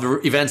metrics of the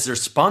events they're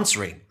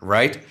sponsoring,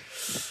 right?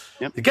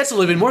 Yep. It gets a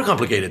little bit more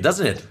complicated,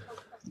 doesn't it?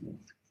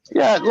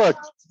 Yeah, look,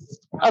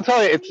 I'll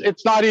tell you,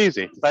 it's not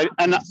easy, right?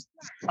 And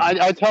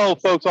I tell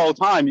folks all the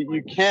time,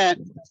 you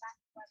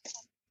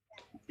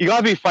got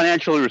to be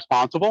financially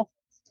responsible.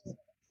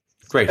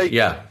 Great, like,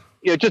 yeah.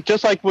 Yeah,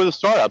 just like with a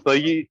startup,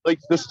 like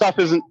this stuff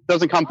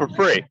doesn't come for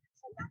free.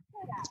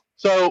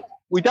 So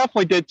we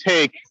definitely did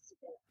take,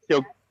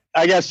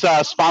 I guess,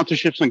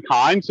 sponsorships in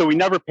kind. So we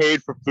never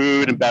paid for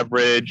food and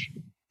beverage.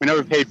 We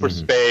never paid for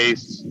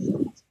space.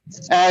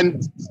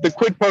 And the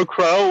quid pro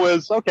quo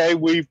was, okay,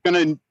 we're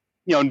going to,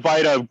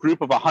 invite a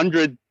group of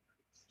 100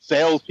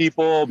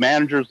 salespeople,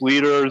 managers,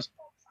 leaders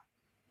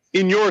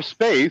in your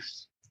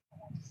space.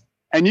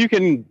 And you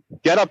can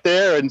get up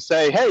there and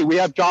say, hey, we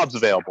have jobs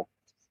available.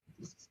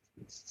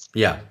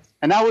 Yeah.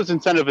 And that was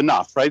incentive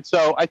enough, right?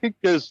 So I think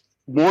there's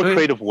more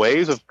creative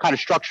ways of kind of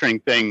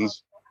structuring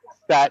things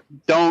that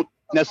don't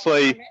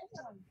necessarily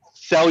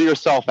sell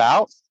yourself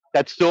out,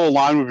 that still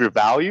align with your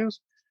values.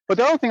 But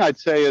the other thing I'd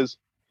say is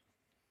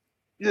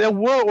there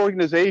were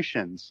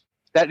organizations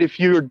that if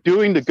you're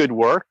doing the good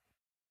work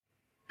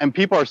and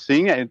people are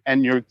seeing it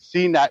and you're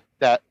seeing that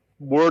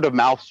word of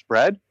mouth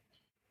spread,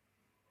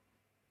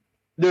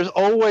 there's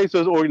always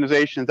those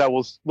organizations that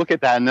will look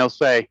at that and they'll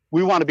say,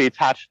 we want to be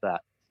attached to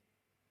that.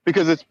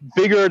 Because it's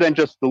bigger than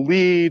just the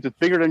leads, it's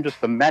bigger than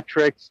just the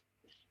metrics.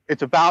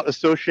 It's about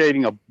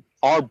associating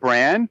our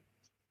brand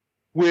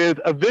with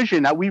a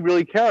vision that we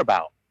really care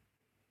about.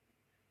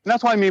 And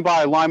that's what I mean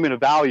by alignment of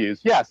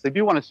values. Yes, they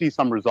do want to see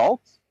some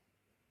results,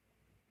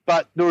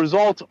 but the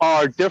results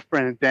are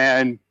different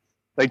than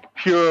like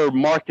pure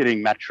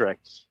marketing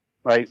metrics,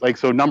 right? Like,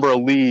 so number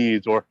of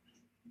leads or,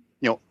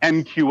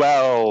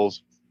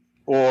 MQLs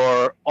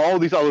or all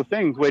these other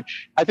things,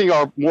 which I think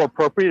are more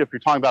appropriate if you're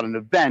talking about an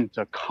event,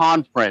 a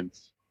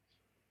conference,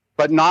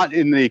 but not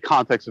in the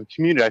context of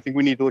community. I think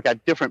we need to look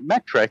at different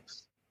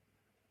metrics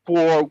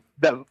for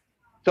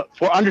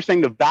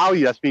understanding the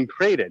value that's being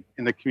created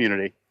in the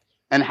community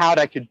and how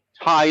that could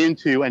tie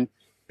into and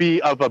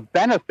be of a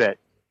benefit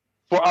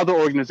for other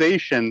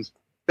organizations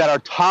that are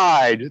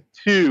tied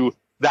to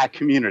that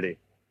community.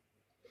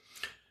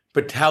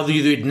 But how do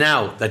you do it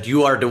now that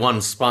you are the one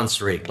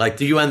sponsoring? Like,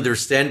 do you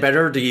understand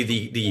better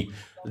the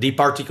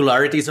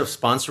particularities of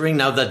sponsoring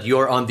now that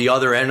you're on the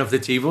other end of the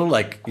table?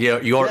 Like,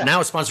 you're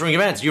now sponsoring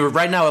events. You're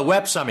right now at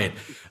Web Summit.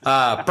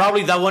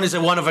 Probably that one is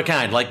a one of a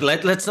kind. Like,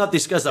 let's not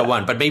discuss that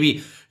one, but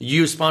maybe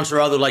you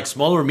sponsor other like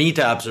smaller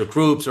meetups or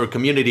groups or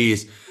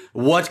communities.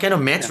 What kind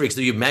of metrics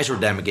do you measure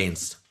them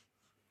against?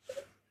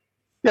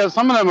 Yeah,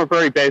 some of them are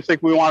very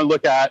basic. We want to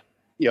look at,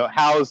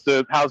 how's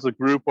the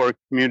group or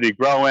community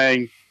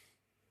growing?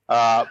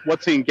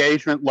 What's the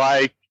engagement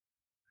like?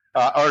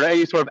 Are there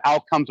any sort of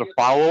outcomes or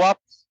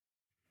follow-ups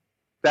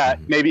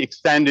that maybe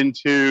extend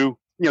into,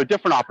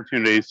 different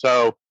opportunities?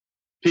 So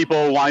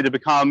people wanting to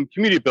become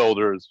community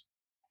builders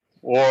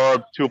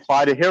or to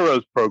apply to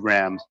Heroes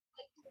programs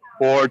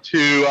or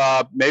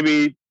to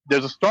maybe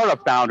there's a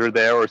startup founder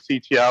there or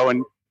CTO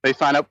and they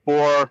sign up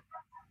for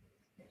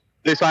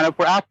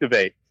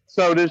Activate.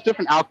 So there's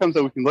different outcomes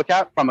that we can look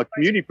at from a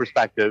community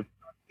perspective.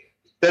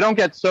 They don't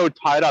get so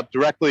tied up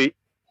directly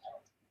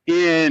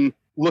in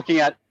looking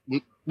at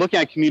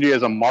community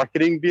as a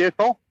marketing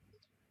vehicle.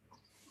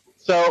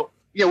 So,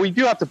 we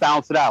do have to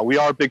balance it out. We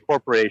are a big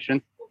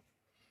corporation,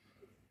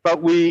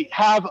 but we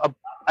have a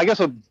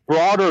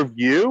broader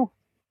view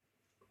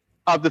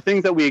of the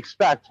things that we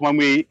expect when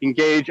we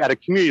engage at a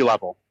community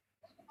level.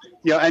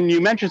 And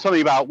you mentioned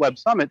something about Web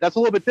Summit. That's a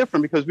little bit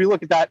different because we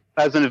look at that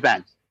as an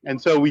event. And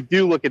so we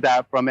do look at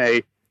that from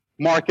a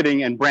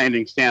marketing and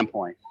branding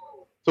standpoint.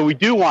 So we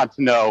do want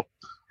to know,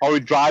 are we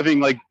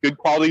driving like good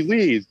quality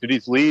leads? Do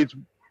these leads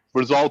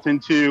result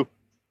into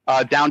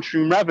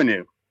downstream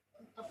revenue?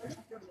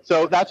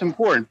 So that's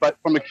important. But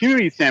from a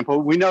community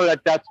standpoint, we know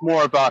that that's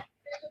more of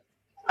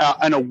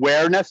an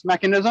awareness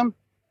mechanism.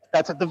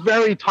 That's at the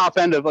very top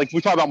end of, like,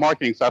 we talk about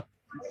marketing stuff,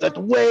 that's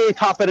way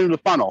top end of the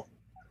funnel.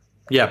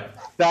 Yeah.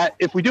 That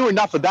if we do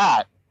enough of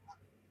that,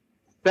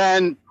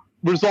 then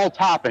results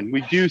happen.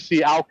 We do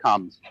see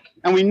outcomes.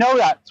 And we know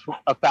that's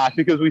a fact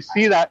because we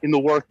see that in the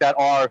work that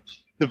our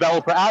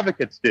developer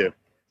advocates do.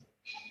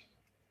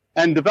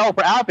 And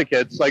developer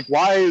advocates, like,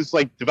 why is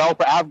like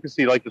developer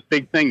advocacy like this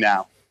big thing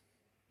now?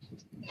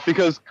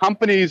 Because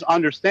companies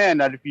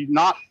understand that if you're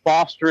not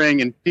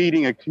fostering and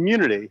feeding a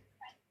community,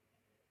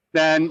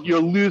 then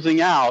you're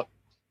losing out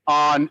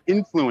on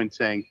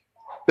influencing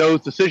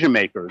those decision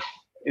makers.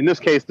 In this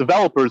case,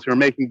 developers who are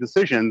making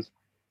decisions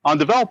on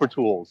developer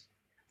tools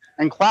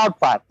and cloud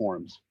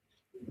platforms.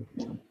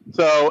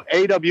 So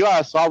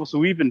AWS, obviously,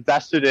 we've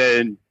invested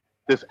in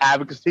this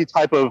advocacy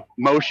type of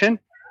motion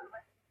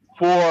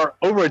for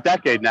over a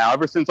decade now,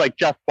 ever since like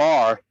Jeff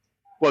Barr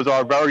was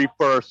our very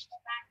first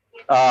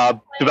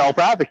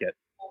developer advocate.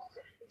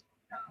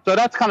 So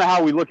that's kind of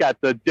how we look at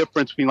the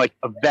difference between like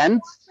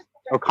events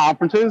or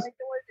conferences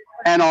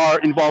and our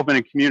involvement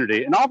in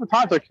community. And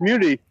oftentimes our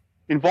community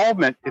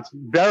involvement, it's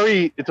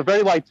a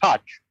very light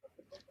touch.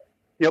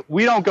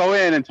 We don't go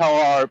in and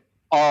tell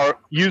our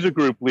user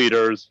group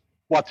leaders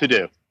what to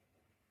do,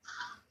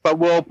 but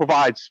we'll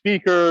provide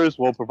speakers,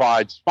 we'll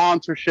provide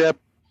sponsorship,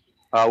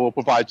 we'll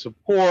provide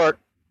support,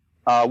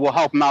 we'll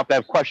help them out if they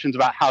have questions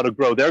about how to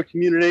grow their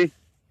community.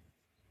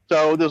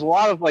 So there's a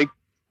lot of like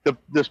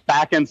this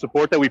back-end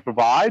support that we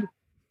provide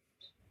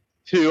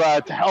to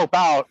help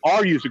out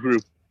our user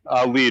group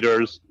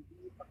leaders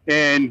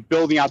in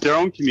building out their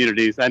own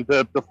communities and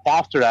to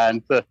foster that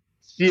and to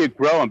see it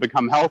grow and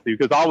become healthy.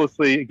 Because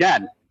obviously,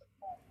 again,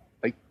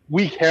 like,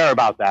 we care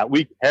about that.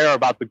 We care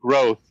about the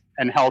growth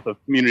and health of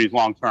communities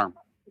long term.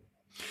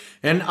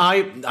 And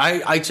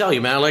I tell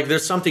you, man, like,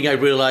 there's something I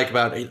really like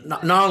about it.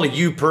 Not only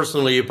you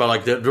personally, but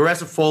like the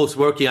rest of folks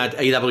working at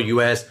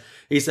AWS,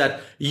 is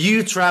that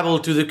you travel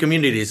to the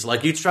communities,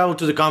 like you travel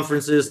to the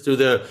conferences, to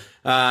the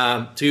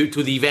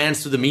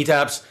events, to the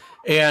meetups,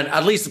 And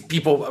at least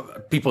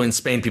people in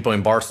Spain, people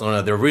in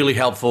Barcelona, they're really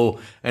helpful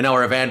in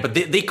our event. But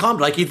they come,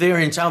 like if they're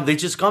in town, they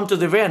just come to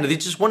the event. They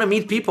just want to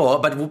meet people,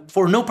 but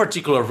for no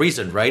particular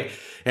reason, right?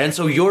 And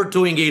so you're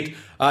doing it.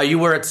 You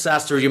were at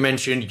SaaStr, you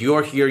mentioned.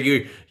 You're here.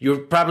 You're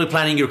probably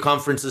planning your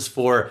conferences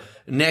for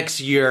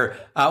next year.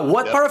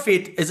 What part of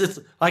it is it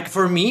like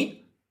for me?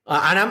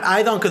 And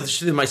I don't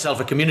consider myself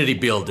a community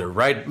builder,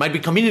 right? Might be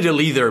community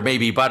leader,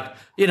 maybe, but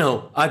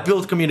I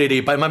build community.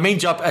 But my main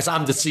job is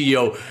I'm the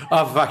CEO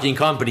of a fucking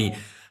company.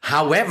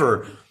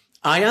 However,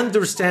 I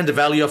understand the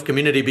value of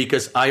community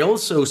because I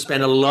also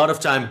spend a lot of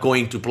time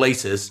going to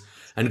places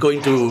and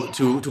going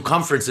to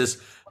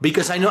conferences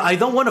because I know I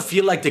don't want to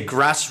feel like the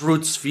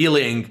grassroots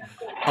feeling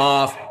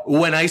of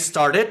when I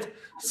started.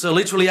 So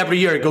literally every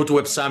year I go to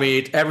Web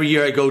Summit, every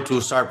year I go to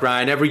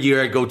StartGrind, every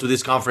year I go to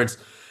this conference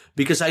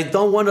because I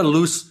don't want to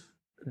lose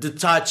the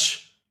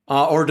touch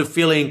or the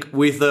feeling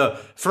with the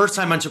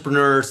first-time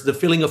entrepreneurs, the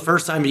feeling of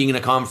first time being in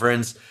a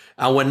conference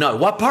and whatnot.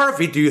 What part of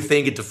it do you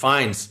think it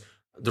defines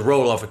the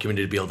role of a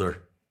community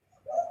builder?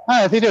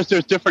 I think there's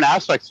different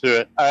aspects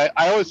to it. I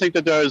always think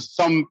that there's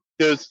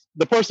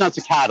the person that's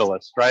a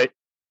catalyst, right?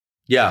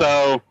 Yeah.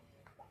 So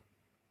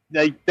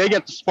they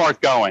get the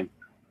spark going,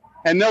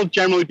 and they'll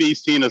generally be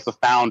seen as the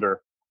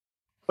founder.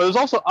 But there's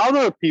also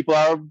other people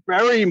that are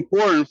very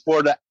important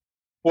for the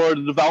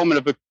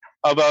development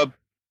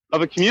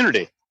of a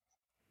community,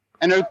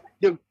 and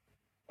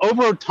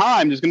over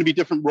time there's going to be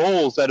different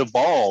roles that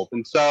evolve.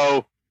 And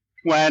so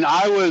when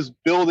I was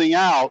building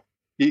out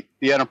the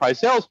Enterprise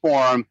Sales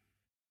Forum,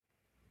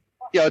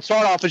 it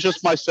started off as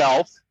just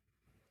myself,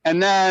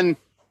 and then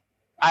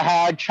I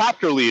had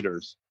chapter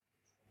leaders,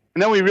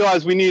 and then we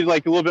realized we needed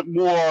like a little bit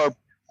more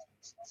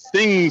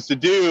things to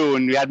do,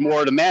 and we had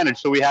more to manage.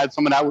 So we had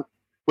someone that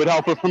would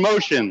help with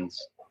promotions,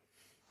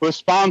 with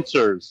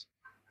sponsors.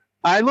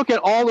 I look at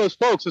all those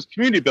folks as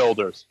community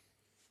builders.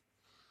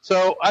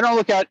 So I don't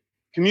look at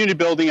community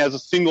building as a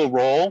single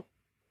role.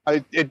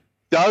 It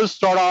does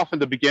start off in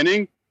the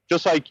beginning,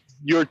 just like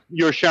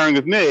you're sharing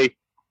with me.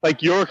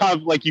 Like you're kind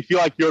of like you feel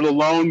like you're the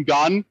lone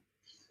gun,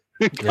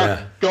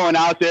 going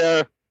out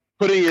there,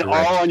 putting it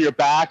all on your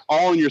back,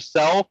 all on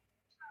yourself.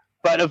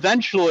 But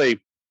eventually,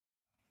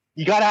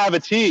 you got to have a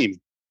team.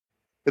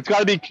 It's got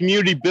to be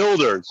community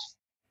builders.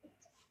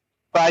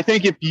 But I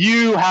think if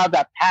you have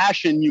that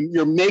passion,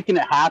 you're making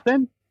it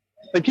happen.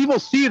 Like people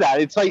see that.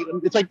 It's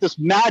like this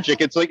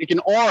magic. It's like an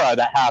aura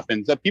that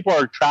happens that people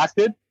are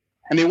attracted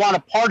and they want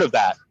a part of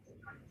that.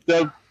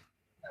 The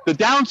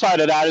downside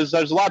of that is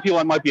there's a lot of people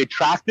that might be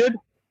attracted,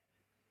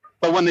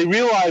 but when they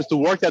realize the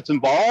work that's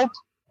involved,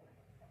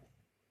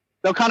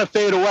 they'll kind of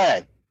fade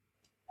away.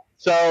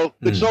 So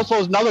it's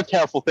also another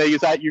careful thing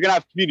is that you're going to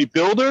have community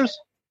builders,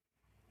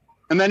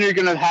 and then you're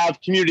going to have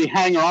community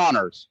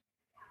hanger-oners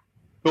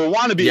who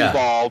want to be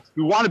involved,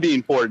 who want to be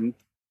important.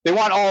 They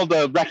want all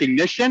the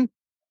recognition,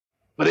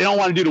 but they don't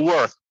want to do the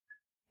work.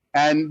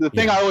 And the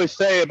thing I always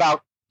say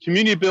about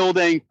community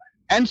building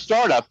and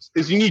startups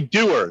is you need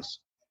doers.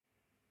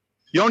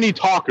 You don't need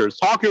talkers.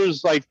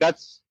 Talkers, like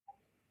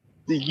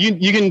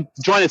you can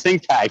join a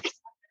think tank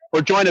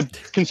or join a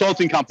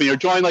consulting company or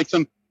join like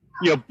some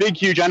big,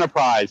 huge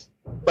enterprise.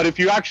 But if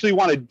you actually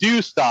want to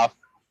do stuff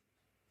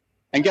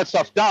and get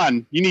stuff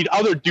done, you need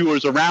other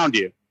doers around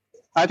you.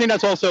 I think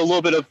that's also a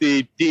little bit of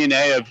the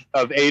DNA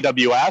of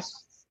AWS,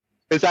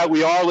 is that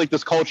we are like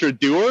this culture of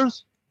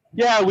doers.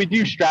 Yeah, we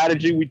do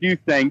strategy, we do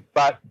think,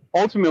 but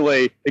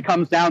ultimately it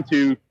comes down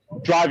to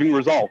driving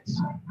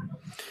results.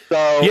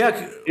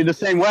 So in the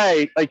same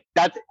way, like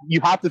that, you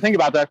have to think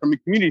about that from a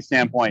community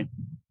standpoint.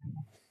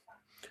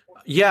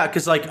 Yeah,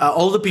 because like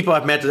all the people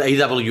I've met at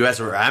AWS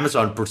or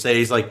Amazon per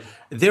se is like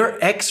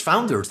they're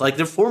ex-founders, like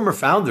they're former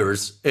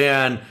founders,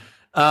 and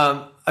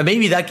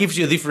maybe that gives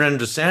you a different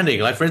understanding.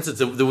 Like for instance,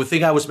 the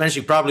thing I was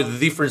mentioning, probably the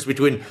difference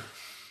between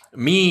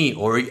me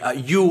or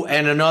you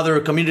and another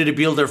community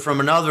builder from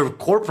another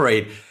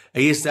corporate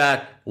is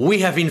that we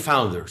have been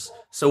founders,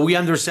 so we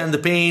understand the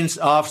pains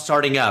of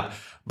starting up.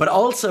 But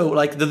also,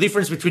 like the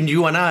difference between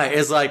you and I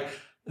is like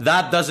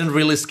that doesn't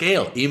really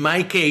scale. In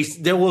my case,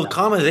 there will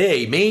come a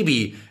day,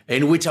 maybe,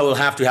 in which I will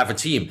have to have a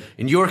team.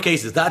 In your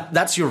case,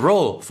 that's your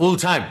role full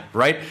time,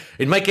 right?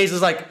 In my case,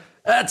 it's like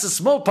that's a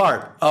small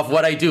part of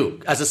what I do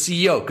as a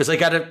CEO because I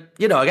got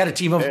a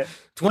team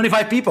of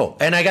 25 people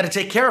and I got to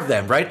take care of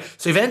them, right?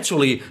 So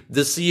eventually,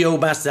 the CEO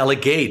must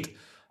delegate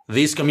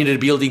this community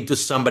building to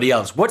somebody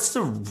else. What's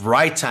the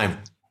right time,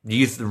 do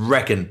you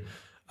reckon,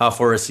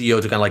 for a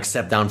CEO to kind of like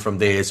step down from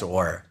this,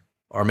 or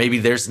maybe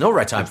there's no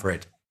right time for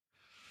it?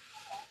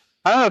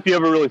 I don't know if you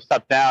ever really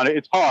stepped down.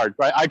 It's hard,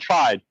 right? I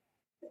tried.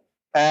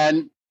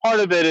 And part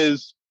of it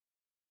is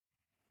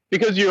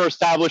because you're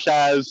established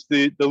as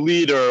the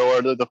leader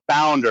or the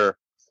founder,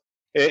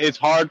 it's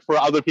hard for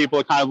other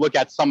people to kind of look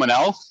at someone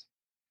else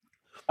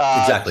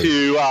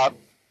to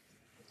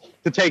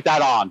take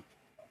that on.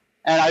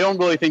 And I don't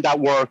really think that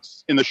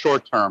works in the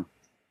short term.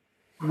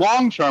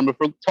 Long term, if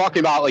we're talking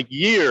about like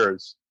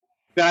years,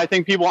 then I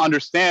think people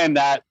understand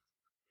that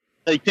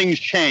like things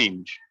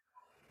change.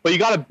 But you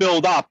got to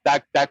build up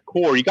that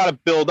core. You got to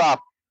build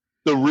up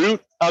the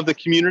root of the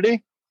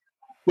community,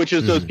 which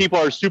is those people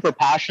are super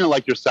passionate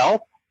like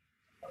yourself.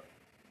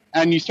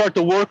 And you start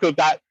to work with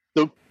that,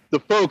 the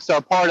folks that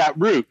are part of that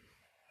root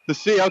to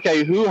see,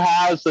 okay, who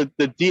has the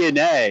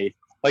DNA,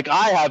 like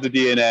I have the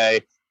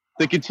DNA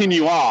to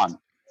continue on,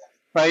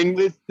 right?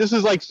 And this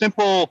is like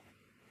simple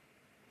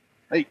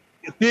like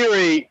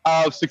theory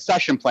of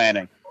succession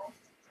planning.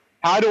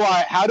 How do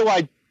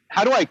I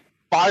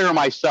fire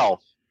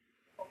myself?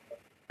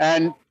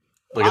 And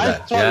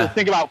I started to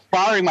think about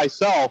firing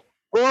myself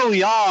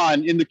early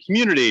on in the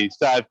communities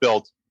that I've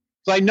built.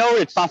 So I know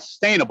it's not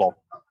sustainable.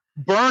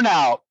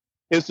 Burnout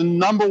is the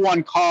number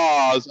one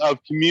cause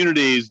of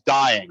communities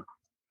dying.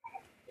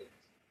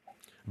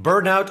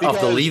 Burnout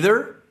of the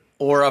leader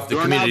or of the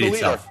community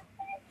itself?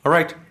 All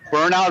right.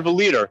 Burnout of the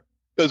leader.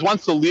 Because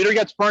once the leader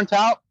gets burnt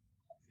out,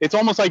 it's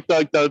almost like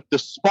the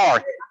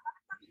spark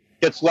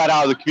gets let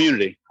out of the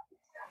community.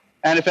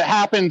 And if it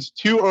happens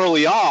too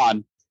early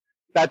on,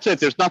 that's it.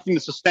 There's nothing to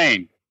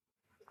sustain.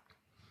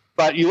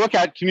 But you look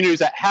at communities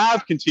that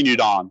have continued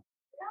on,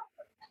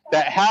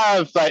 that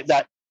have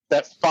that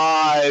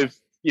 5,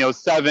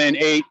 7,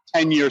 8,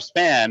 10-year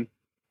span.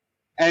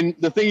 And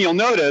the thing you'll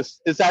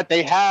notice is that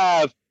they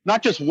have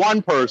not just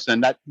one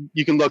person that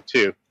you can look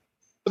to,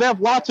 but they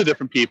have lots of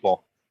different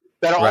people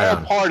that are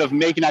all part of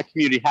making that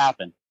community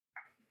happen.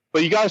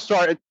 But you got to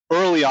start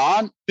early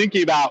on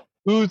thinking about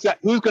who's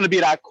going to be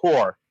that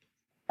core,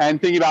 and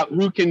thinking about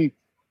who can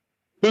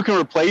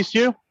replace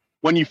you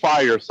when you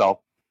fire yourself.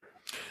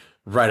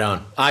 Right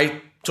on.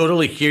 I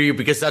totally hear you,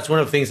 because that's one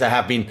of the things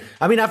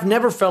I've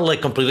never felt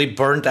like completely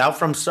burnt out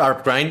from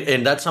Startup Grind,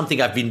 and that's something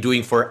I've been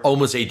doing for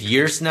almost 8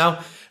 years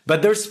now.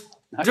 But there's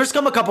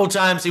come a couple of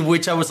times in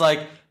which I was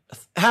like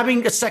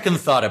having a second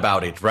thought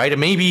about it, right? And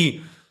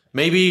maybe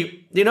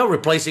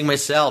replacing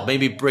myself,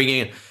 maybe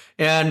bringing in,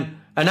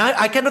 and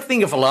I kind of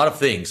think of a lot of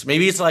things.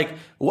 Maybe it's like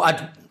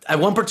at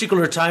one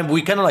particular time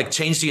we kind of like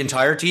changed the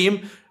entire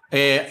team,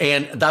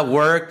 and that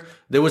worked.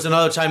 There was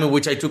another time in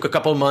which I took a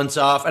couple of months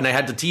off and I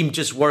had the team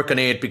just work on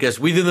it because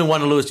we didn't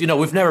want to lose.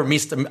 We've never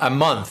missed a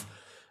month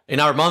in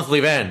our monthly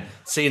event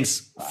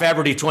since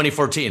February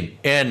 2014.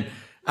 And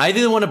I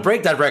didn't want to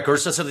break that record.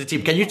 So I said to the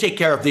team, can you take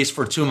care of this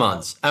for 2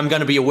 months? I'm going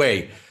to be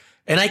away.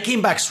 And I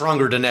came back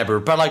stronger than ever.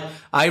 But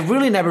I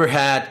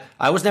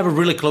was never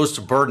really close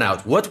to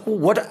burnout.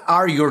 What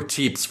are your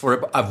tips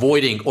for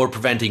avoiding or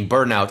preventing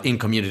burnout in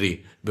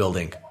community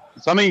building?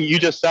 Something you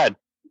just said,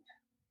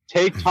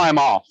 take time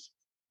off.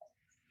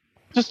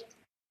 Just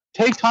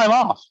take time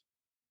off.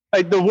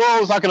 Like, the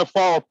world is not going to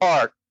fall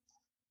apart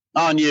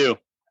on you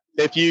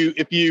if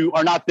you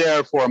are not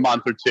there for a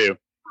month or two.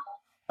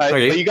 Right?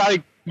 Okay. But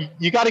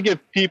you got to give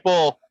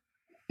people,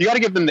 you got to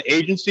give them the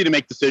agency to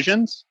make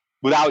decisions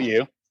without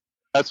you.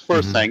 That's the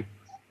first thing.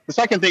 The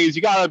second thing is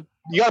you got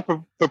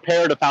to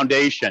prepare the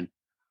foundation.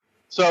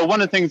 So one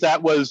of the things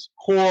that was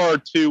core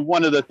to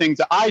one of the things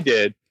that I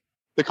did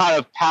to kind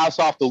of pass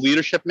off the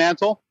leadership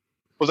mantle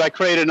was I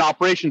created an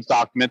operations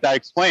document that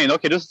explained,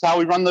 okay, this is how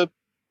we run the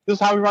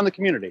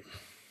community.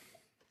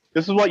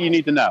 This is what you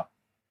need to know.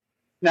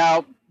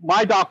 Now,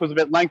 my doc was a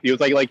bit lengthy. It was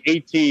like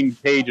 18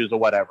 pages or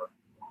whatever.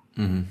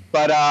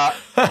 But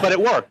it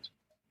worked.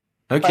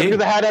 Okay.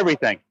 Because it had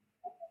everything.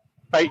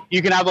 Right?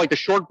 You can have like the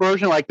short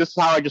version, like this is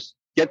how I just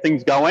get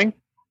things going.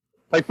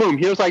 Like, boom,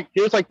 here's like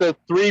the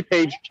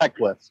 3-page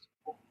checklist.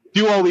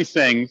 Do all these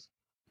things,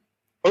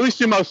 or at least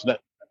do most of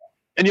it,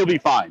 and you'll be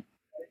fine.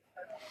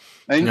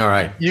 And all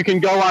right. You can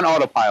go on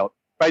autopilot,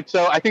 right?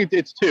 So I think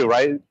it's 2,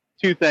 right?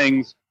 2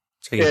 things.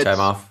 Taking time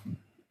off.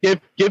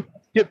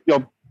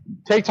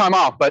 Take time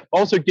off, but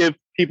also give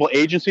people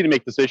agency to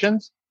make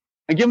decisions,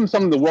 and give them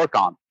something to work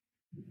on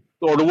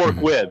or to work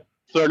with,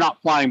 so they're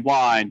not flying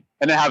blind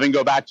and then having to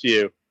go back to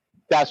you.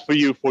 That's for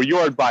you, for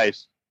your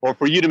advice, or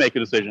for you to make a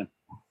decision.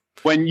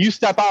 When you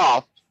step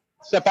out,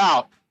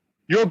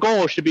 your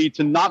goal should be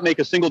to not make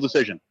a single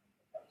decision.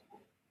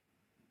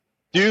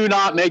 Do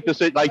not make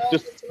decisions,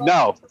 just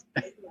no.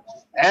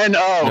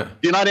 No.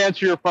 Do not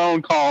answer your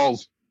phone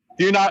calls.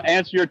 Do not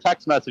answer your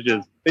text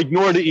messages.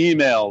 Ignore the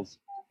emails.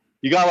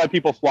 You got to let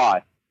people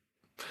fly.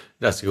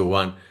 That's a good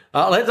one.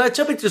 Let's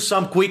jump into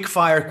some quick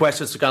fire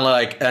questions to kind of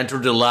like enter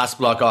the last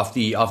block of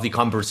the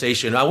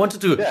conversation. I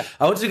wanted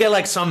to get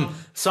like some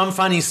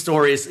funny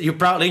stories. You're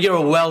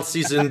a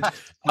well-seasoned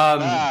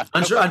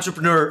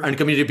entrepreneur and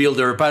community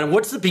builder, but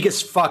what's the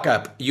biggest fuck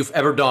up you've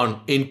ever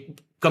done in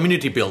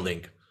community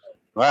building?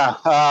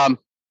 Well,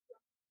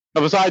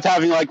 besides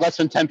having like less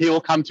than 10 people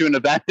come to an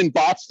event in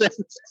Boston,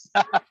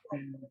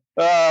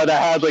 that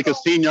had like a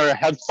senior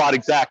HubSpot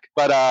exec,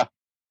 but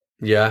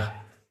yeah.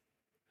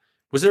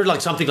 Was there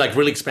like something like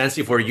really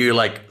expensive where you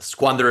like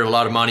squandered a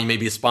lot of money,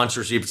 maybe a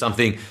sponsorship,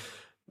 something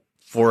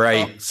for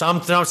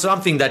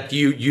something that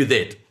you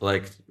did,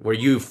 like where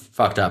you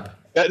fucked up?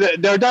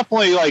 There are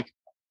definitely like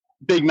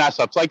big mess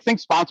ups. Like, I think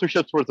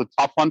sponsorships was a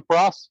tough one for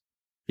us.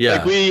 Yeah.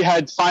 Like, we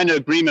had signed an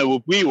agreement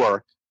with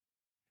WeWork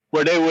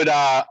where they would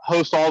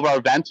host all of our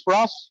events for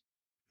us.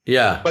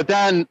 Yeah. But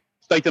then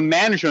like the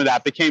management of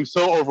that became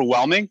so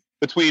overwhelming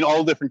between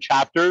all different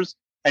chapters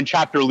and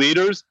chapter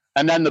leaders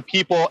and then the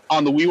people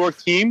on the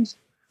WeWork teams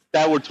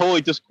that were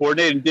totally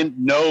discoordinated and didn't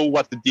know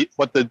what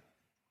the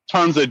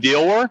terms of the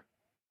deal were,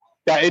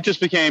 that it just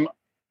became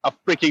a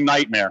freaking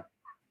nightmare.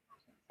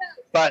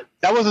 But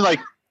that wasn't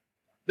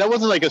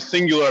like a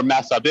singular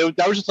mess up.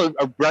 That was just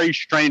a very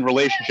strained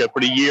relationship for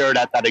the year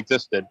that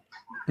existed.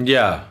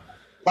 Yeah.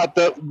 But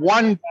the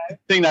one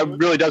thing that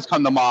really does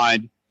come to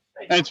mind,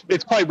 and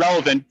it's quite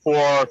relevant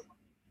for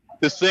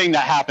this thing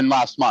that happened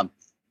last month.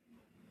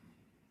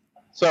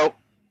 So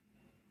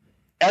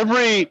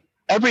every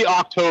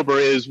October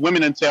is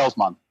Women in Sales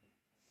Month.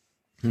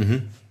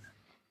 Mm-hmm.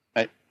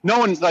 Right?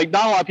 Not a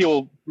lot of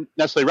people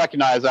necessarily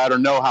recognize that or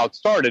know how it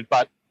started,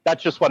 but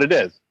that's just what it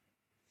is.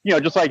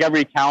 Just like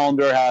every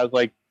calendar has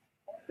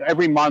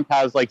every month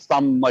has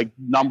some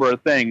number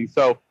of things.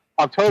 So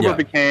October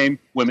became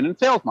Women in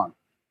Sales Month.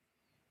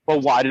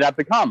 Well, why did that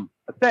become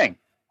a thing?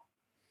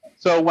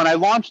 So when I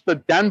launched the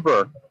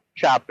Denver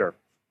chapter,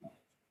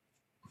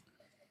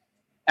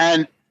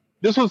 and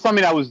this was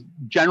something that was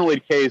generally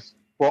the case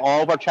for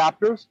all of our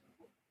chapters,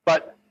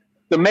 but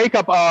the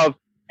makeup of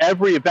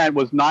every event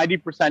was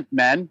 90%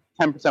 men,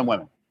 10%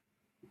 women.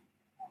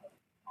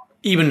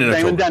 Even in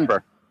Same in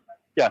Denver.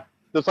 Yeah.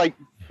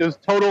 There's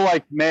total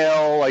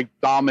male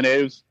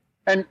dominated.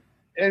 And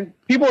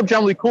people are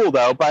generally cool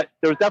though, but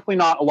there was definitely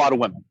not a lot of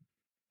women.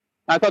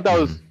 I thought that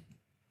was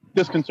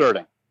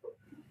disconcerting.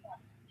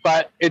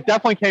 But it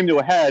definitely came to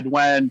a head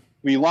when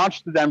we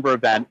launched the Denver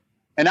event,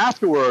 and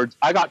afterwards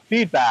I got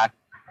feedback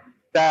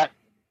that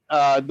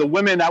the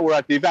women that were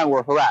at the event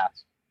were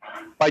harassed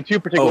by two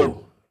particular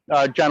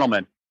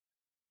gentlemen.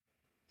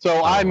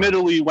 So I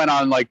immediately went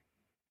on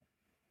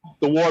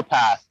the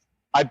warpath.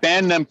 I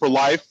banned them for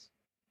life.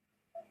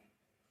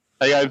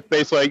 I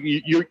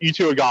basically, you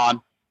two are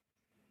gone.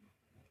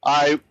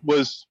 I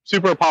was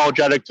super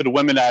apologetic to the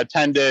women that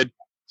attended.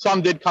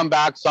 Some did come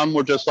back. Some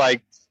were just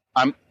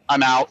I'm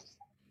out.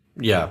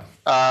 Yeah.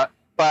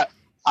 But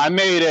I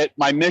made it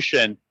my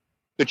mission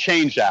to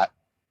change that.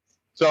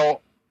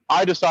 So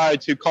I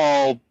decided to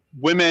call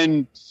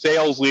women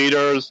sales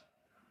leaders,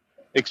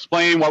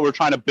 explain what we're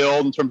trying to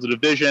build in terms of the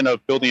vision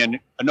of building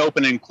an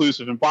open and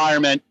inclusive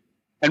environment,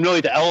 and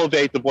really to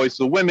elevate the voice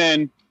of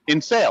women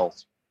in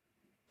sales.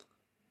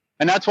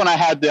 And that's when I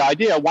had the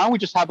idea, why don't we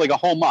just have a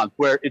whole month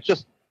where it's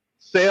just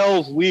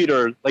sales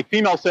leaders,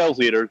 female sales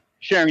leaders,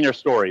 sharing their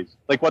stories,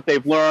 what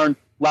they've learned,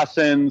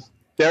 lessons,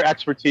 their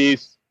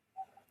expertise,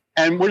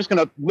 and we're just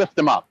going to lift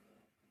them up.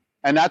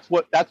 And that's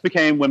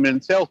became Women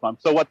in Sales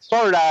Month. So what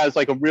started as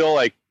a real,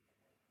 it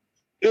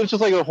was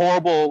just a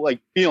horrible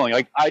feeling.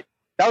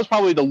 That was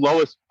probably the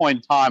lowest point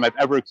in time I've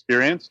ever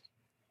experienced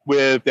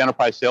with the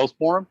Enterprise Sales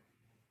Forum.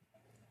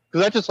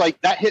 Because that just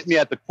that hit me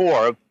at the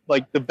core of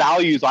the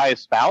values I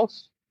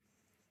espouse.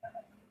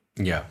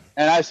 Yeah.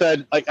 And I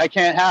said, I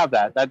can't have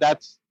that.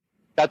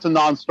 That's a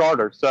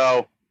non-starter.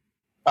 So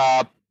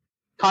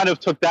kind of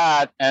took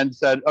that and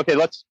said, okay,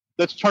 let's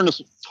turn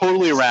this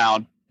totally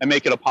around and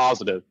make it a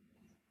positive.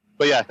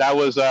 But yeah, that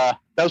was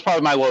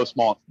probably my lowest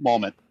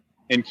moment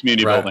in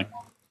community building.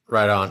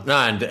 Right on.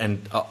 No,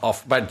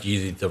 but you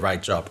did the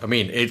right job. I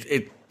mean,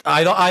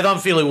 I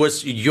don't feel it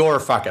was your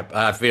fuck up.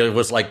 I feel it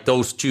was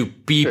those two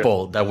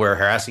people that were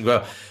harassing.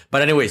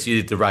 But anyways, you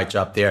did the right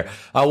job there.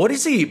 What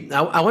is he?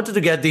 I wanted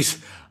to get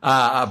this,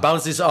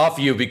 bounce this off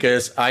you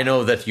because I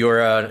know that you're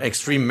an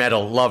extreme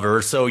metal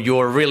lover. So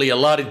you're really a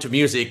lot into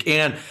music.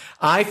 And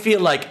I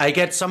feel I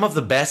get some of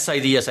the best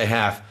ideas I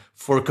have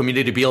for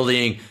community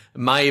building,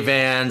 my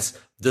events,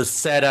 the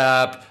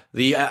setup,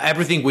 the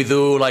everything we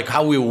do,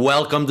 how we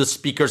welcome the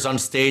speakers on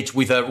stage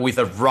with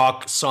a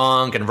rock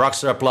song and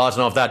rockstar applause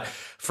and all of that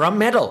from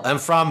metal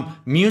and from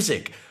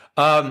music.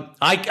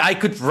 I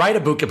could write a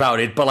book about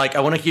it, but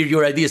I want to hear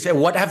your ideas.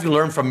 What have you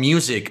learned from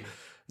music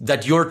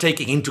that you're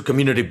taking into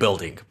community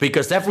building?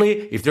 Because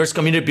definitely, if there's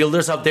community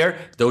builders out there,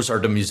 those are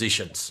the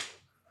musicians.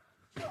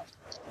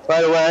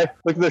 By the way,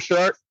 look at the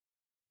shirt.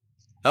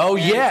 Oh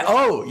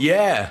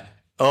yeah.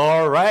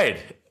 All right.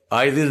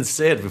 I didn't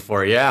say it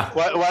before. Yeah.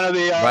 One of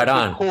the, right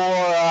on.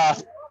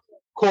 The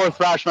core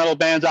thrash metal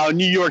bands out in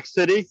New York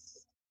City.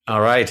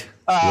 All right.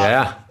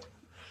 Yeah.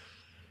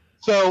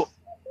 So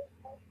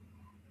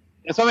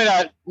something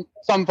that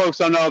some folks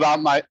don't know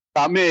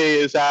about me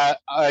is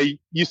that I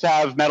used to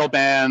have metal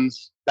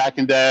bands back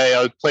in the day.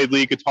 I played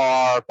lead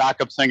guitar,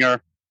 backup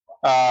singer.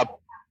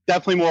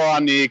 Definitely more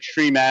on the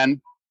extreme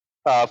end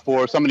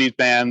for some of these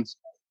bands.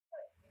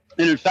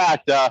 And in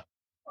fact,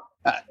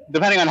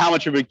 depending on how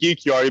much of a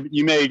geek you are,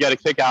 you may get a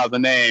kick out of the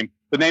name.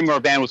 The name of our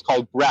band was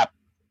called Grep.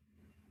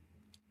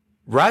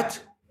 What?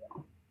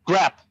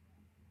 Grep.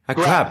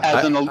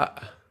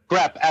 Grep.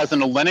 Grep as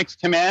in a Linux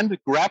command.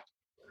 Grep.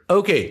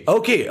 Okay.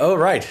 All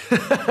right.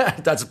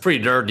 That's a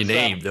pretty nerdy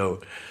name,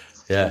 though.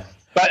 Yeah.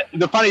 But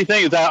the funny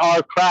thing is that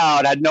our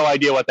crowd had no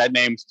idea what that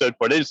name stood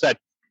for. They just said,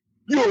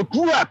 "You're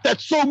Grep.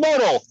 That's so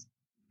metal."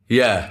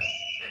 Yeah.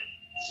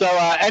 So,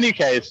 any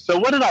case, so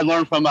what did I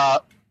learn from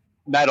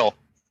metal?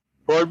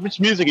 Or just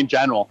music in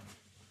general?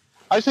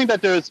 I just think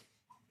that there's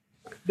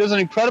an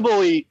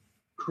incredibly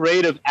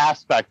creative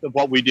aspect of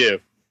what we do.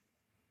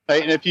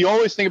 right? And if you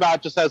always think about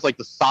it just as like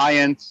the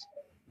science,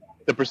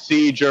 the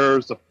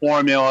procedures, the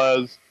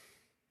formulas,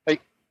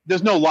 like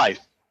there's no life.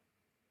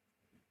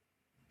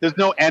 There's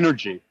no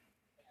energy.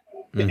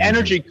 The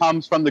energy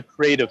comes from the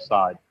creative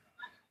side.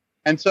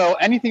 And so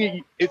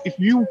anything, if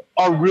you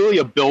are really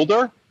a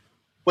builder,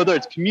 whether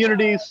it's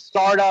communities,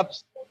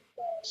 startups,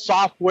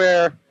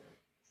 software,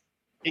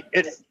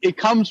 it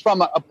comes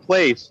from a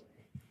place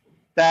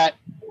that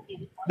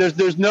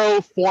there's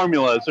no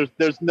formulas,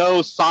 there's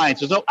no science,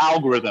 there's no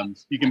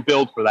algorithms you can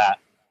build for that.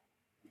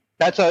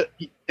 That's a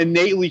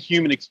innately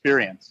human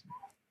experience.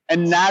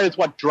 And that is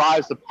what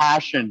drives the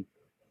passion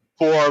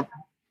for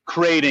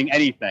creating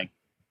anything.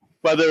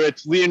 Whether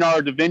it's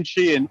Leonardo da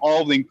Vinci and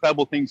all the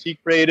incredible things he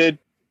created,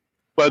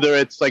 whether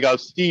it's like a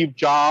Steve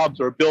Jobs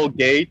or Bill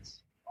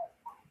Gates,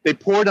 they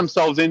poured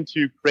themselves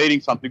into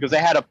creating something because they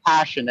had a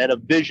passion, they had a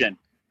vision.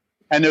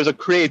 And there's a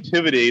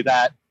creativity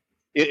that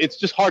it's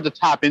just hard to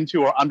tap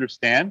into or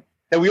understand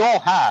that we all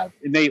have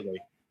innately.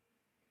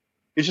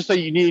 It's just that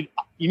you need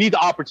the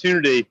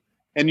opportunity,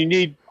 and you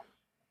need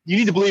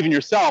to believe in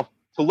yourself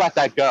to let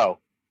that go.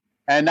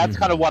 And that's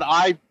kind of what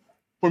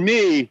for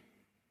me,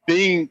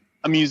 being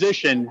a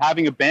musician,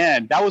 having a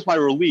band, that was my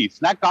release.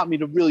 And that got me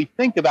to really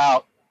think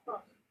about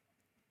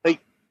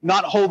like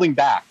not holding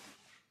back.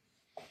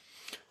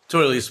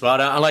 Totally spot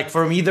on. Like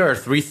for me, there are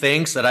three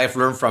things that I've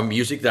learned from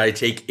music that I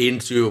take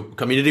into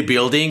community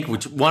building,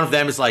 which one of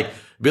them is like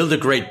build a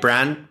great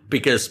brand,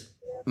 because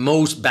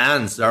most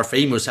bands that are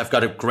famous have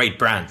got a great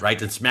brand,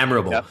 right? It's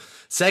memorable. Yep.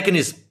 Second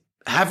is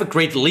have a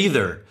great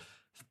leader.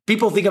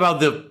 People think about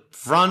the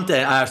front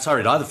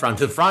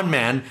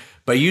man,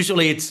 but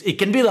usually it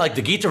can be like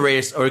the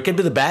guitarist, or it can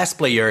be the bass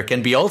player, it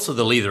can be also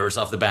the leaders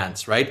of the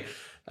bands, right?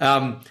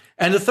 And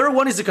the third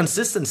one is the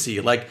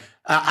consistency. Like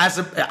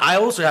I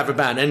also have a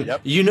band, and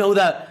you know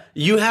that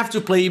you have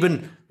to play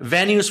even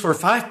venues for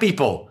 5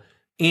 people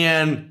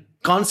and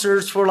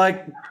concerts for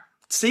like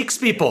 6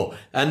 people,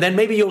 and then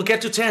maybe you'll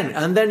get to 10,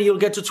 and then you'll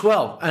get to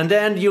 12, and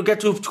then you'll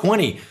get to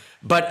 20.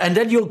 And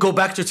then you'll go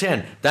back to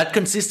 10. That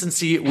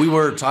consistency we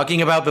were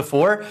talking about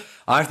before,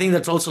 I think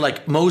that's also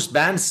like most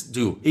bands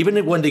do.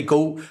 Even when they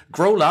grow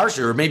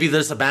larger, maybe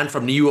there's a band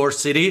from New York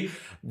City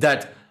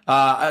that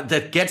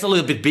gets a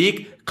little bit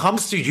big,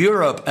 comes to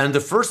Europe, and the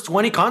first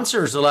 20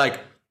 concerts are like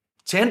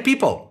 10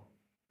 people,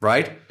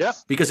 right? Yeah.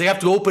 Because they have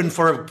to open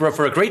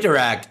for a greater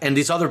act, and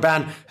this other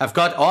band have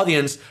got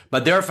audience,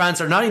 but their fans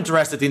are not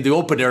interested in the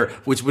opener,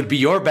 which would be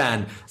your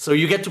band. So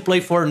you get to play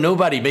for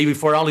nobody, maybe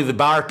for only the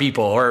bar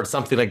people or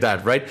something like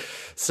that, right?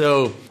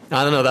 So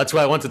I don't know. That's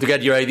why I wanted to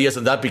get your ideas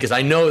on that, because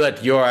I know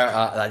that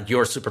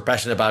you're super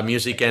passionate about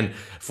music, and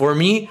for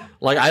me,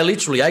 like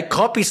I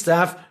copy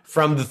stuff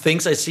from the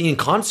things I see in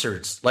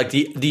concerts, like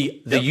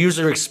the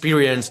user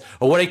experience,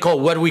 or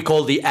what we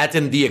call the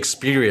attendee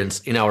experience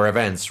in our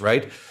events,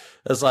 right?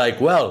 It's like,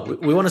 well,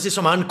 we want to see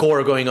some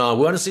encore going on.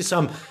 We want to see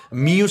some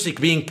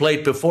music being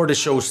played before the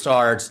show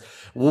starts.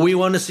 We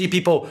want to see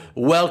people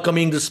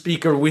welcoming the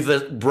speaker with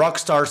a rock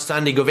star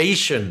standing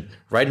ovation,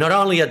 right? Not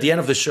only at the end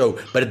of the show,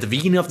 but at the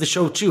beginning of the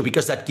show too,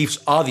 because that gives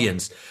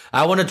audience.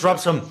 I want to drop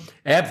some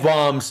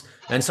F-bombs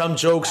and some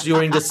jokes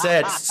during the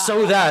sets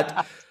so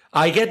that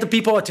I get the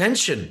people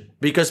attention,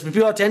 because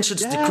people attention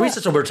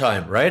decreases over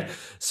time, right?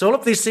 So all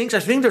of these things,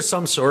 I think there's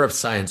some sort of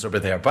science over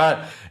there.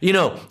 But,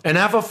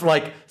 enough of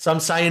like some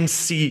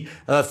sciencey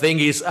thing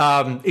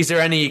is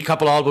there any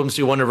couple albums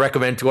you want to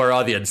recommend to our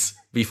audience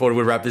before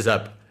we wrap this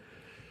up?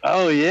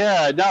 Oh,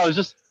 yeah. No, it's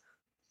just...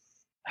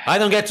 I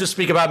don't get to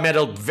speak about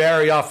metal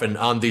very often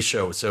on this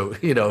show, so,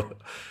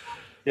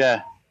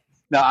 Yeah.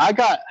 No,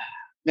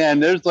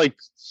 there's like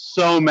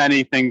so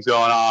many things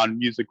going on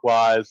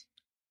music-wise.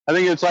 I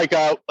think it's like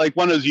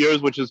one of those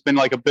years which has been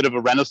like a bit of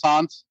a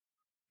renaissance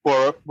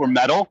for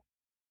metal.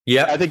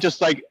 Yeah, I think just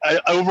like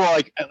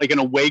overall like an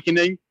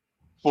awakening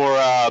for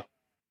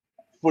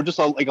just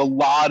a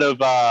lot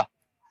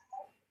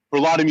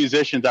of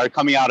musicians that are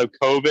coming out of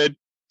COVID,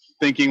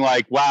 thinking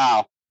like,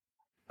 wow,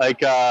 like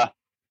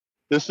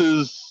this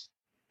is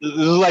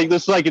like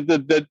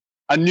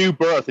a new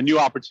birth, a new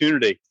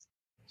opportunity.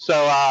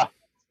 So,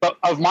 but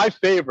of my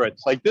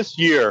favorites, like this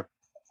year,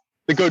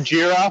 the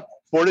Gojira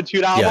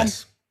Fortitude album.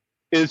 Yes.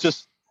 Is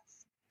just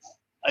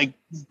like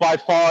by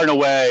far and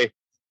away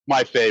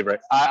my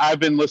favorite. I've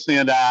been listening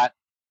to that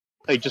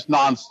like just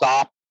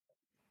nonstop,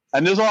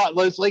 and there's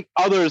like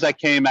others that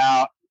came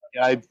out.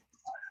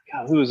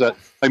 Who was that?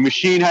 Like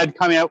Machine Head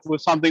coming out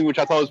with something which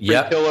I thought was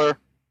pretty killer.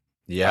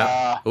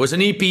 Yeah, it was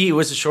an EP. It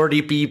was a short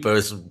EP, but it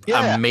was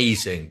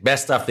amazing.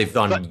 Best stuff they've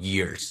done in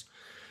years.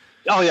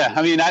 Oh yeah,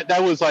 I mean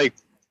that was like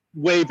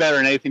way better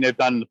than anything they've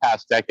done in the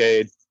past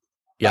decade.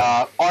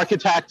 Yeah,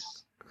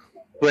 Architects,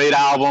 great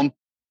album.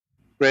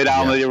 Great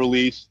album they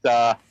released.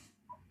 Got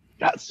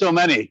so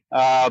many.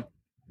 The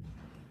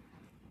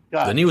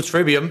new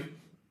Trivium.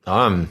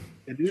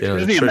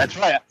 Trivium, that's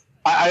right.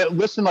 I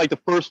listened like the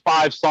first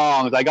 5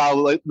 songs. I got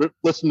to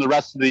listen to the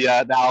rest of the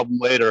album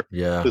later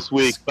this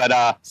week. But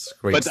I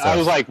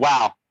was like,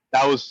 wow,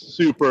 that was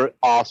super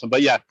awesome.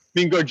 But yeah,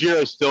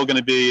 Gojira is still going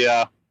to be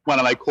one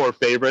of my core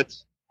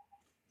favorites.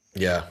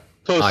 Yeah.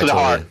 close to the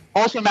heart.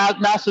 Also,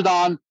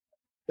 Mastodon,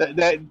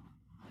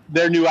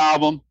 their new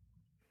album,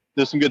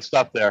 there's some good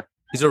stuff there.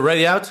 Is it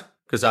already out?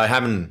 Because I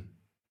haven't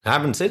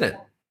seen it.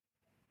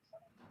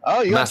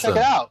 Oh, you gotta check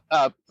it out.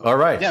 All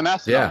right. Yeah,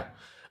 Mastodon. Yeah,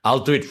 I'll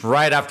do it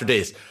right after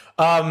this.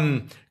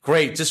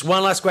 Great. Just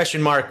one last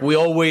question, Mark. We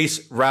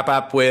always wrap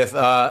up with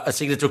a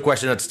signature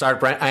question at Start,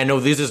 Brian. I know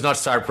this is not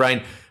Start,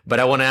 Brian, but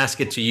I want to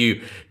ask it to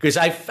you because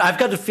I've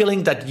got the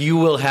feeling that you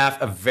will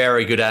have a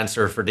very good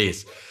answer for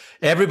this.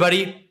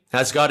 Everybody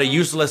has got a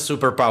useless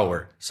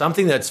superpower,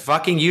 something that's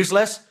fucking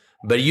useless,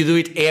 but you do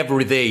it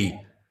every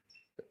day.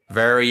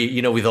 Very,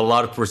 with a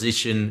lot of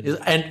precision.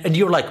 And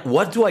you're like,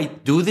 what do I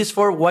do this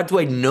for? What do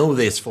I know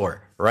this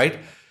for? Right?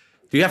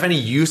 Do you have any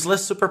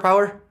useless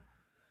superpower?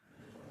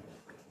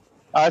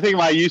 I think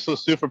my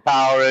useless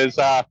superpower is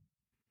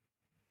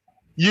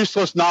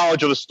useless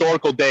knowledge of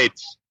historical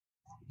dates.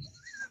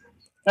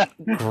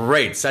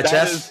 Great. Such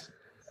as?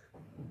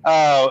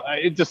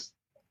 I'll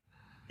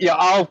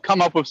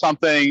come up with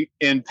something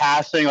in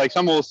passing. Like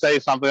someone will say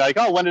something like,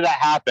 oh, when did that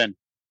happen?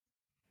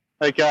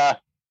 Like the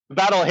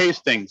Battle of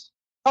Hastings.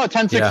 Oh,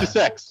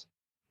 1066.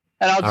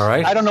 Yeah.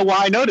 And I don't know why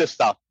I know this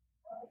stuff.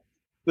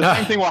 The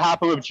same thing will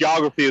happen with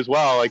geography as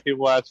well. Like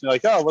people ask me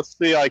like, oh, what's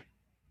the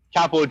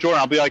capital of Jordan?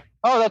 I'll be like,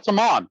 oh, that's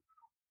Amman.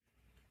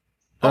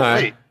 Oh,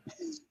 right.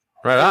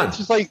 Right on. It's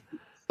just like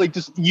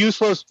just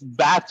useless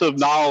vats of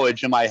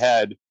knowledge in my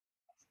head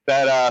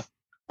that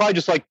probably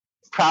just like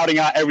crowding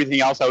out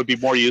everything else that would be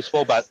more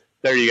useful. But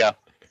there you go.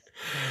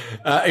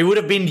 It would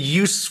have been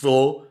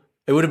useful.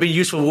 It would have been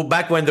useful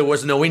back when there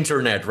was no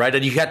internet, right?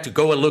 And you had to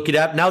go and look it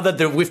up. Now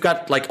that we've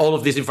got like all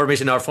of this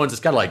information in our phones,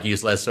 it's kind of like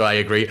useless. So I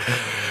agree.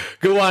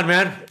 Go on,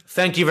 man.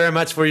 Thank you very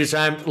much for your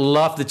time.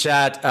 Love the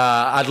chat.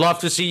 I'd love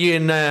to see you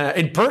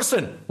in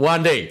person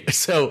one day.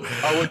 So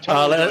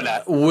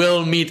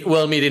we'll meet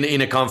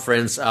in a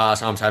conference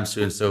sometime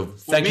soon. So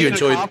thank you.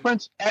 Enjoy the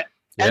conference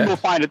and we'll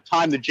find a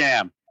time to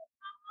jam.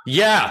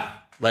 Yeah,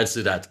 let's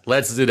do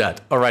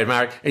that. All right,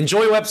 Mark.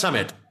 Enjoy Web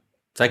Summit.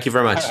 Thank you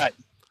very much. All right.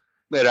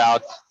 Later,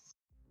 Alex.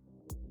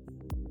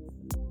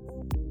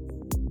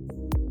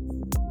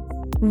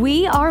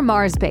 We are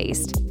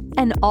Mars-based,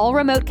 an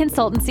all-remote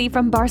consultancy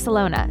from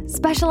Barcelona,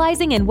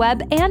 specializing in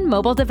web and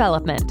mobile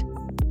development.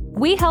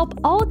 We help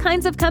all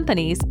kinds of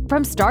companies,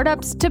 from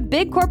startups to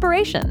big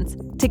corporations,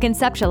 to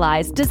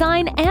conceptualize,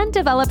 design, and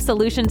develop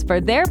solutions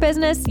for their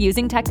business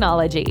using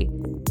technology.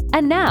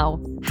 And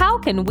now, how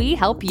can we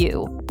help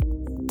you?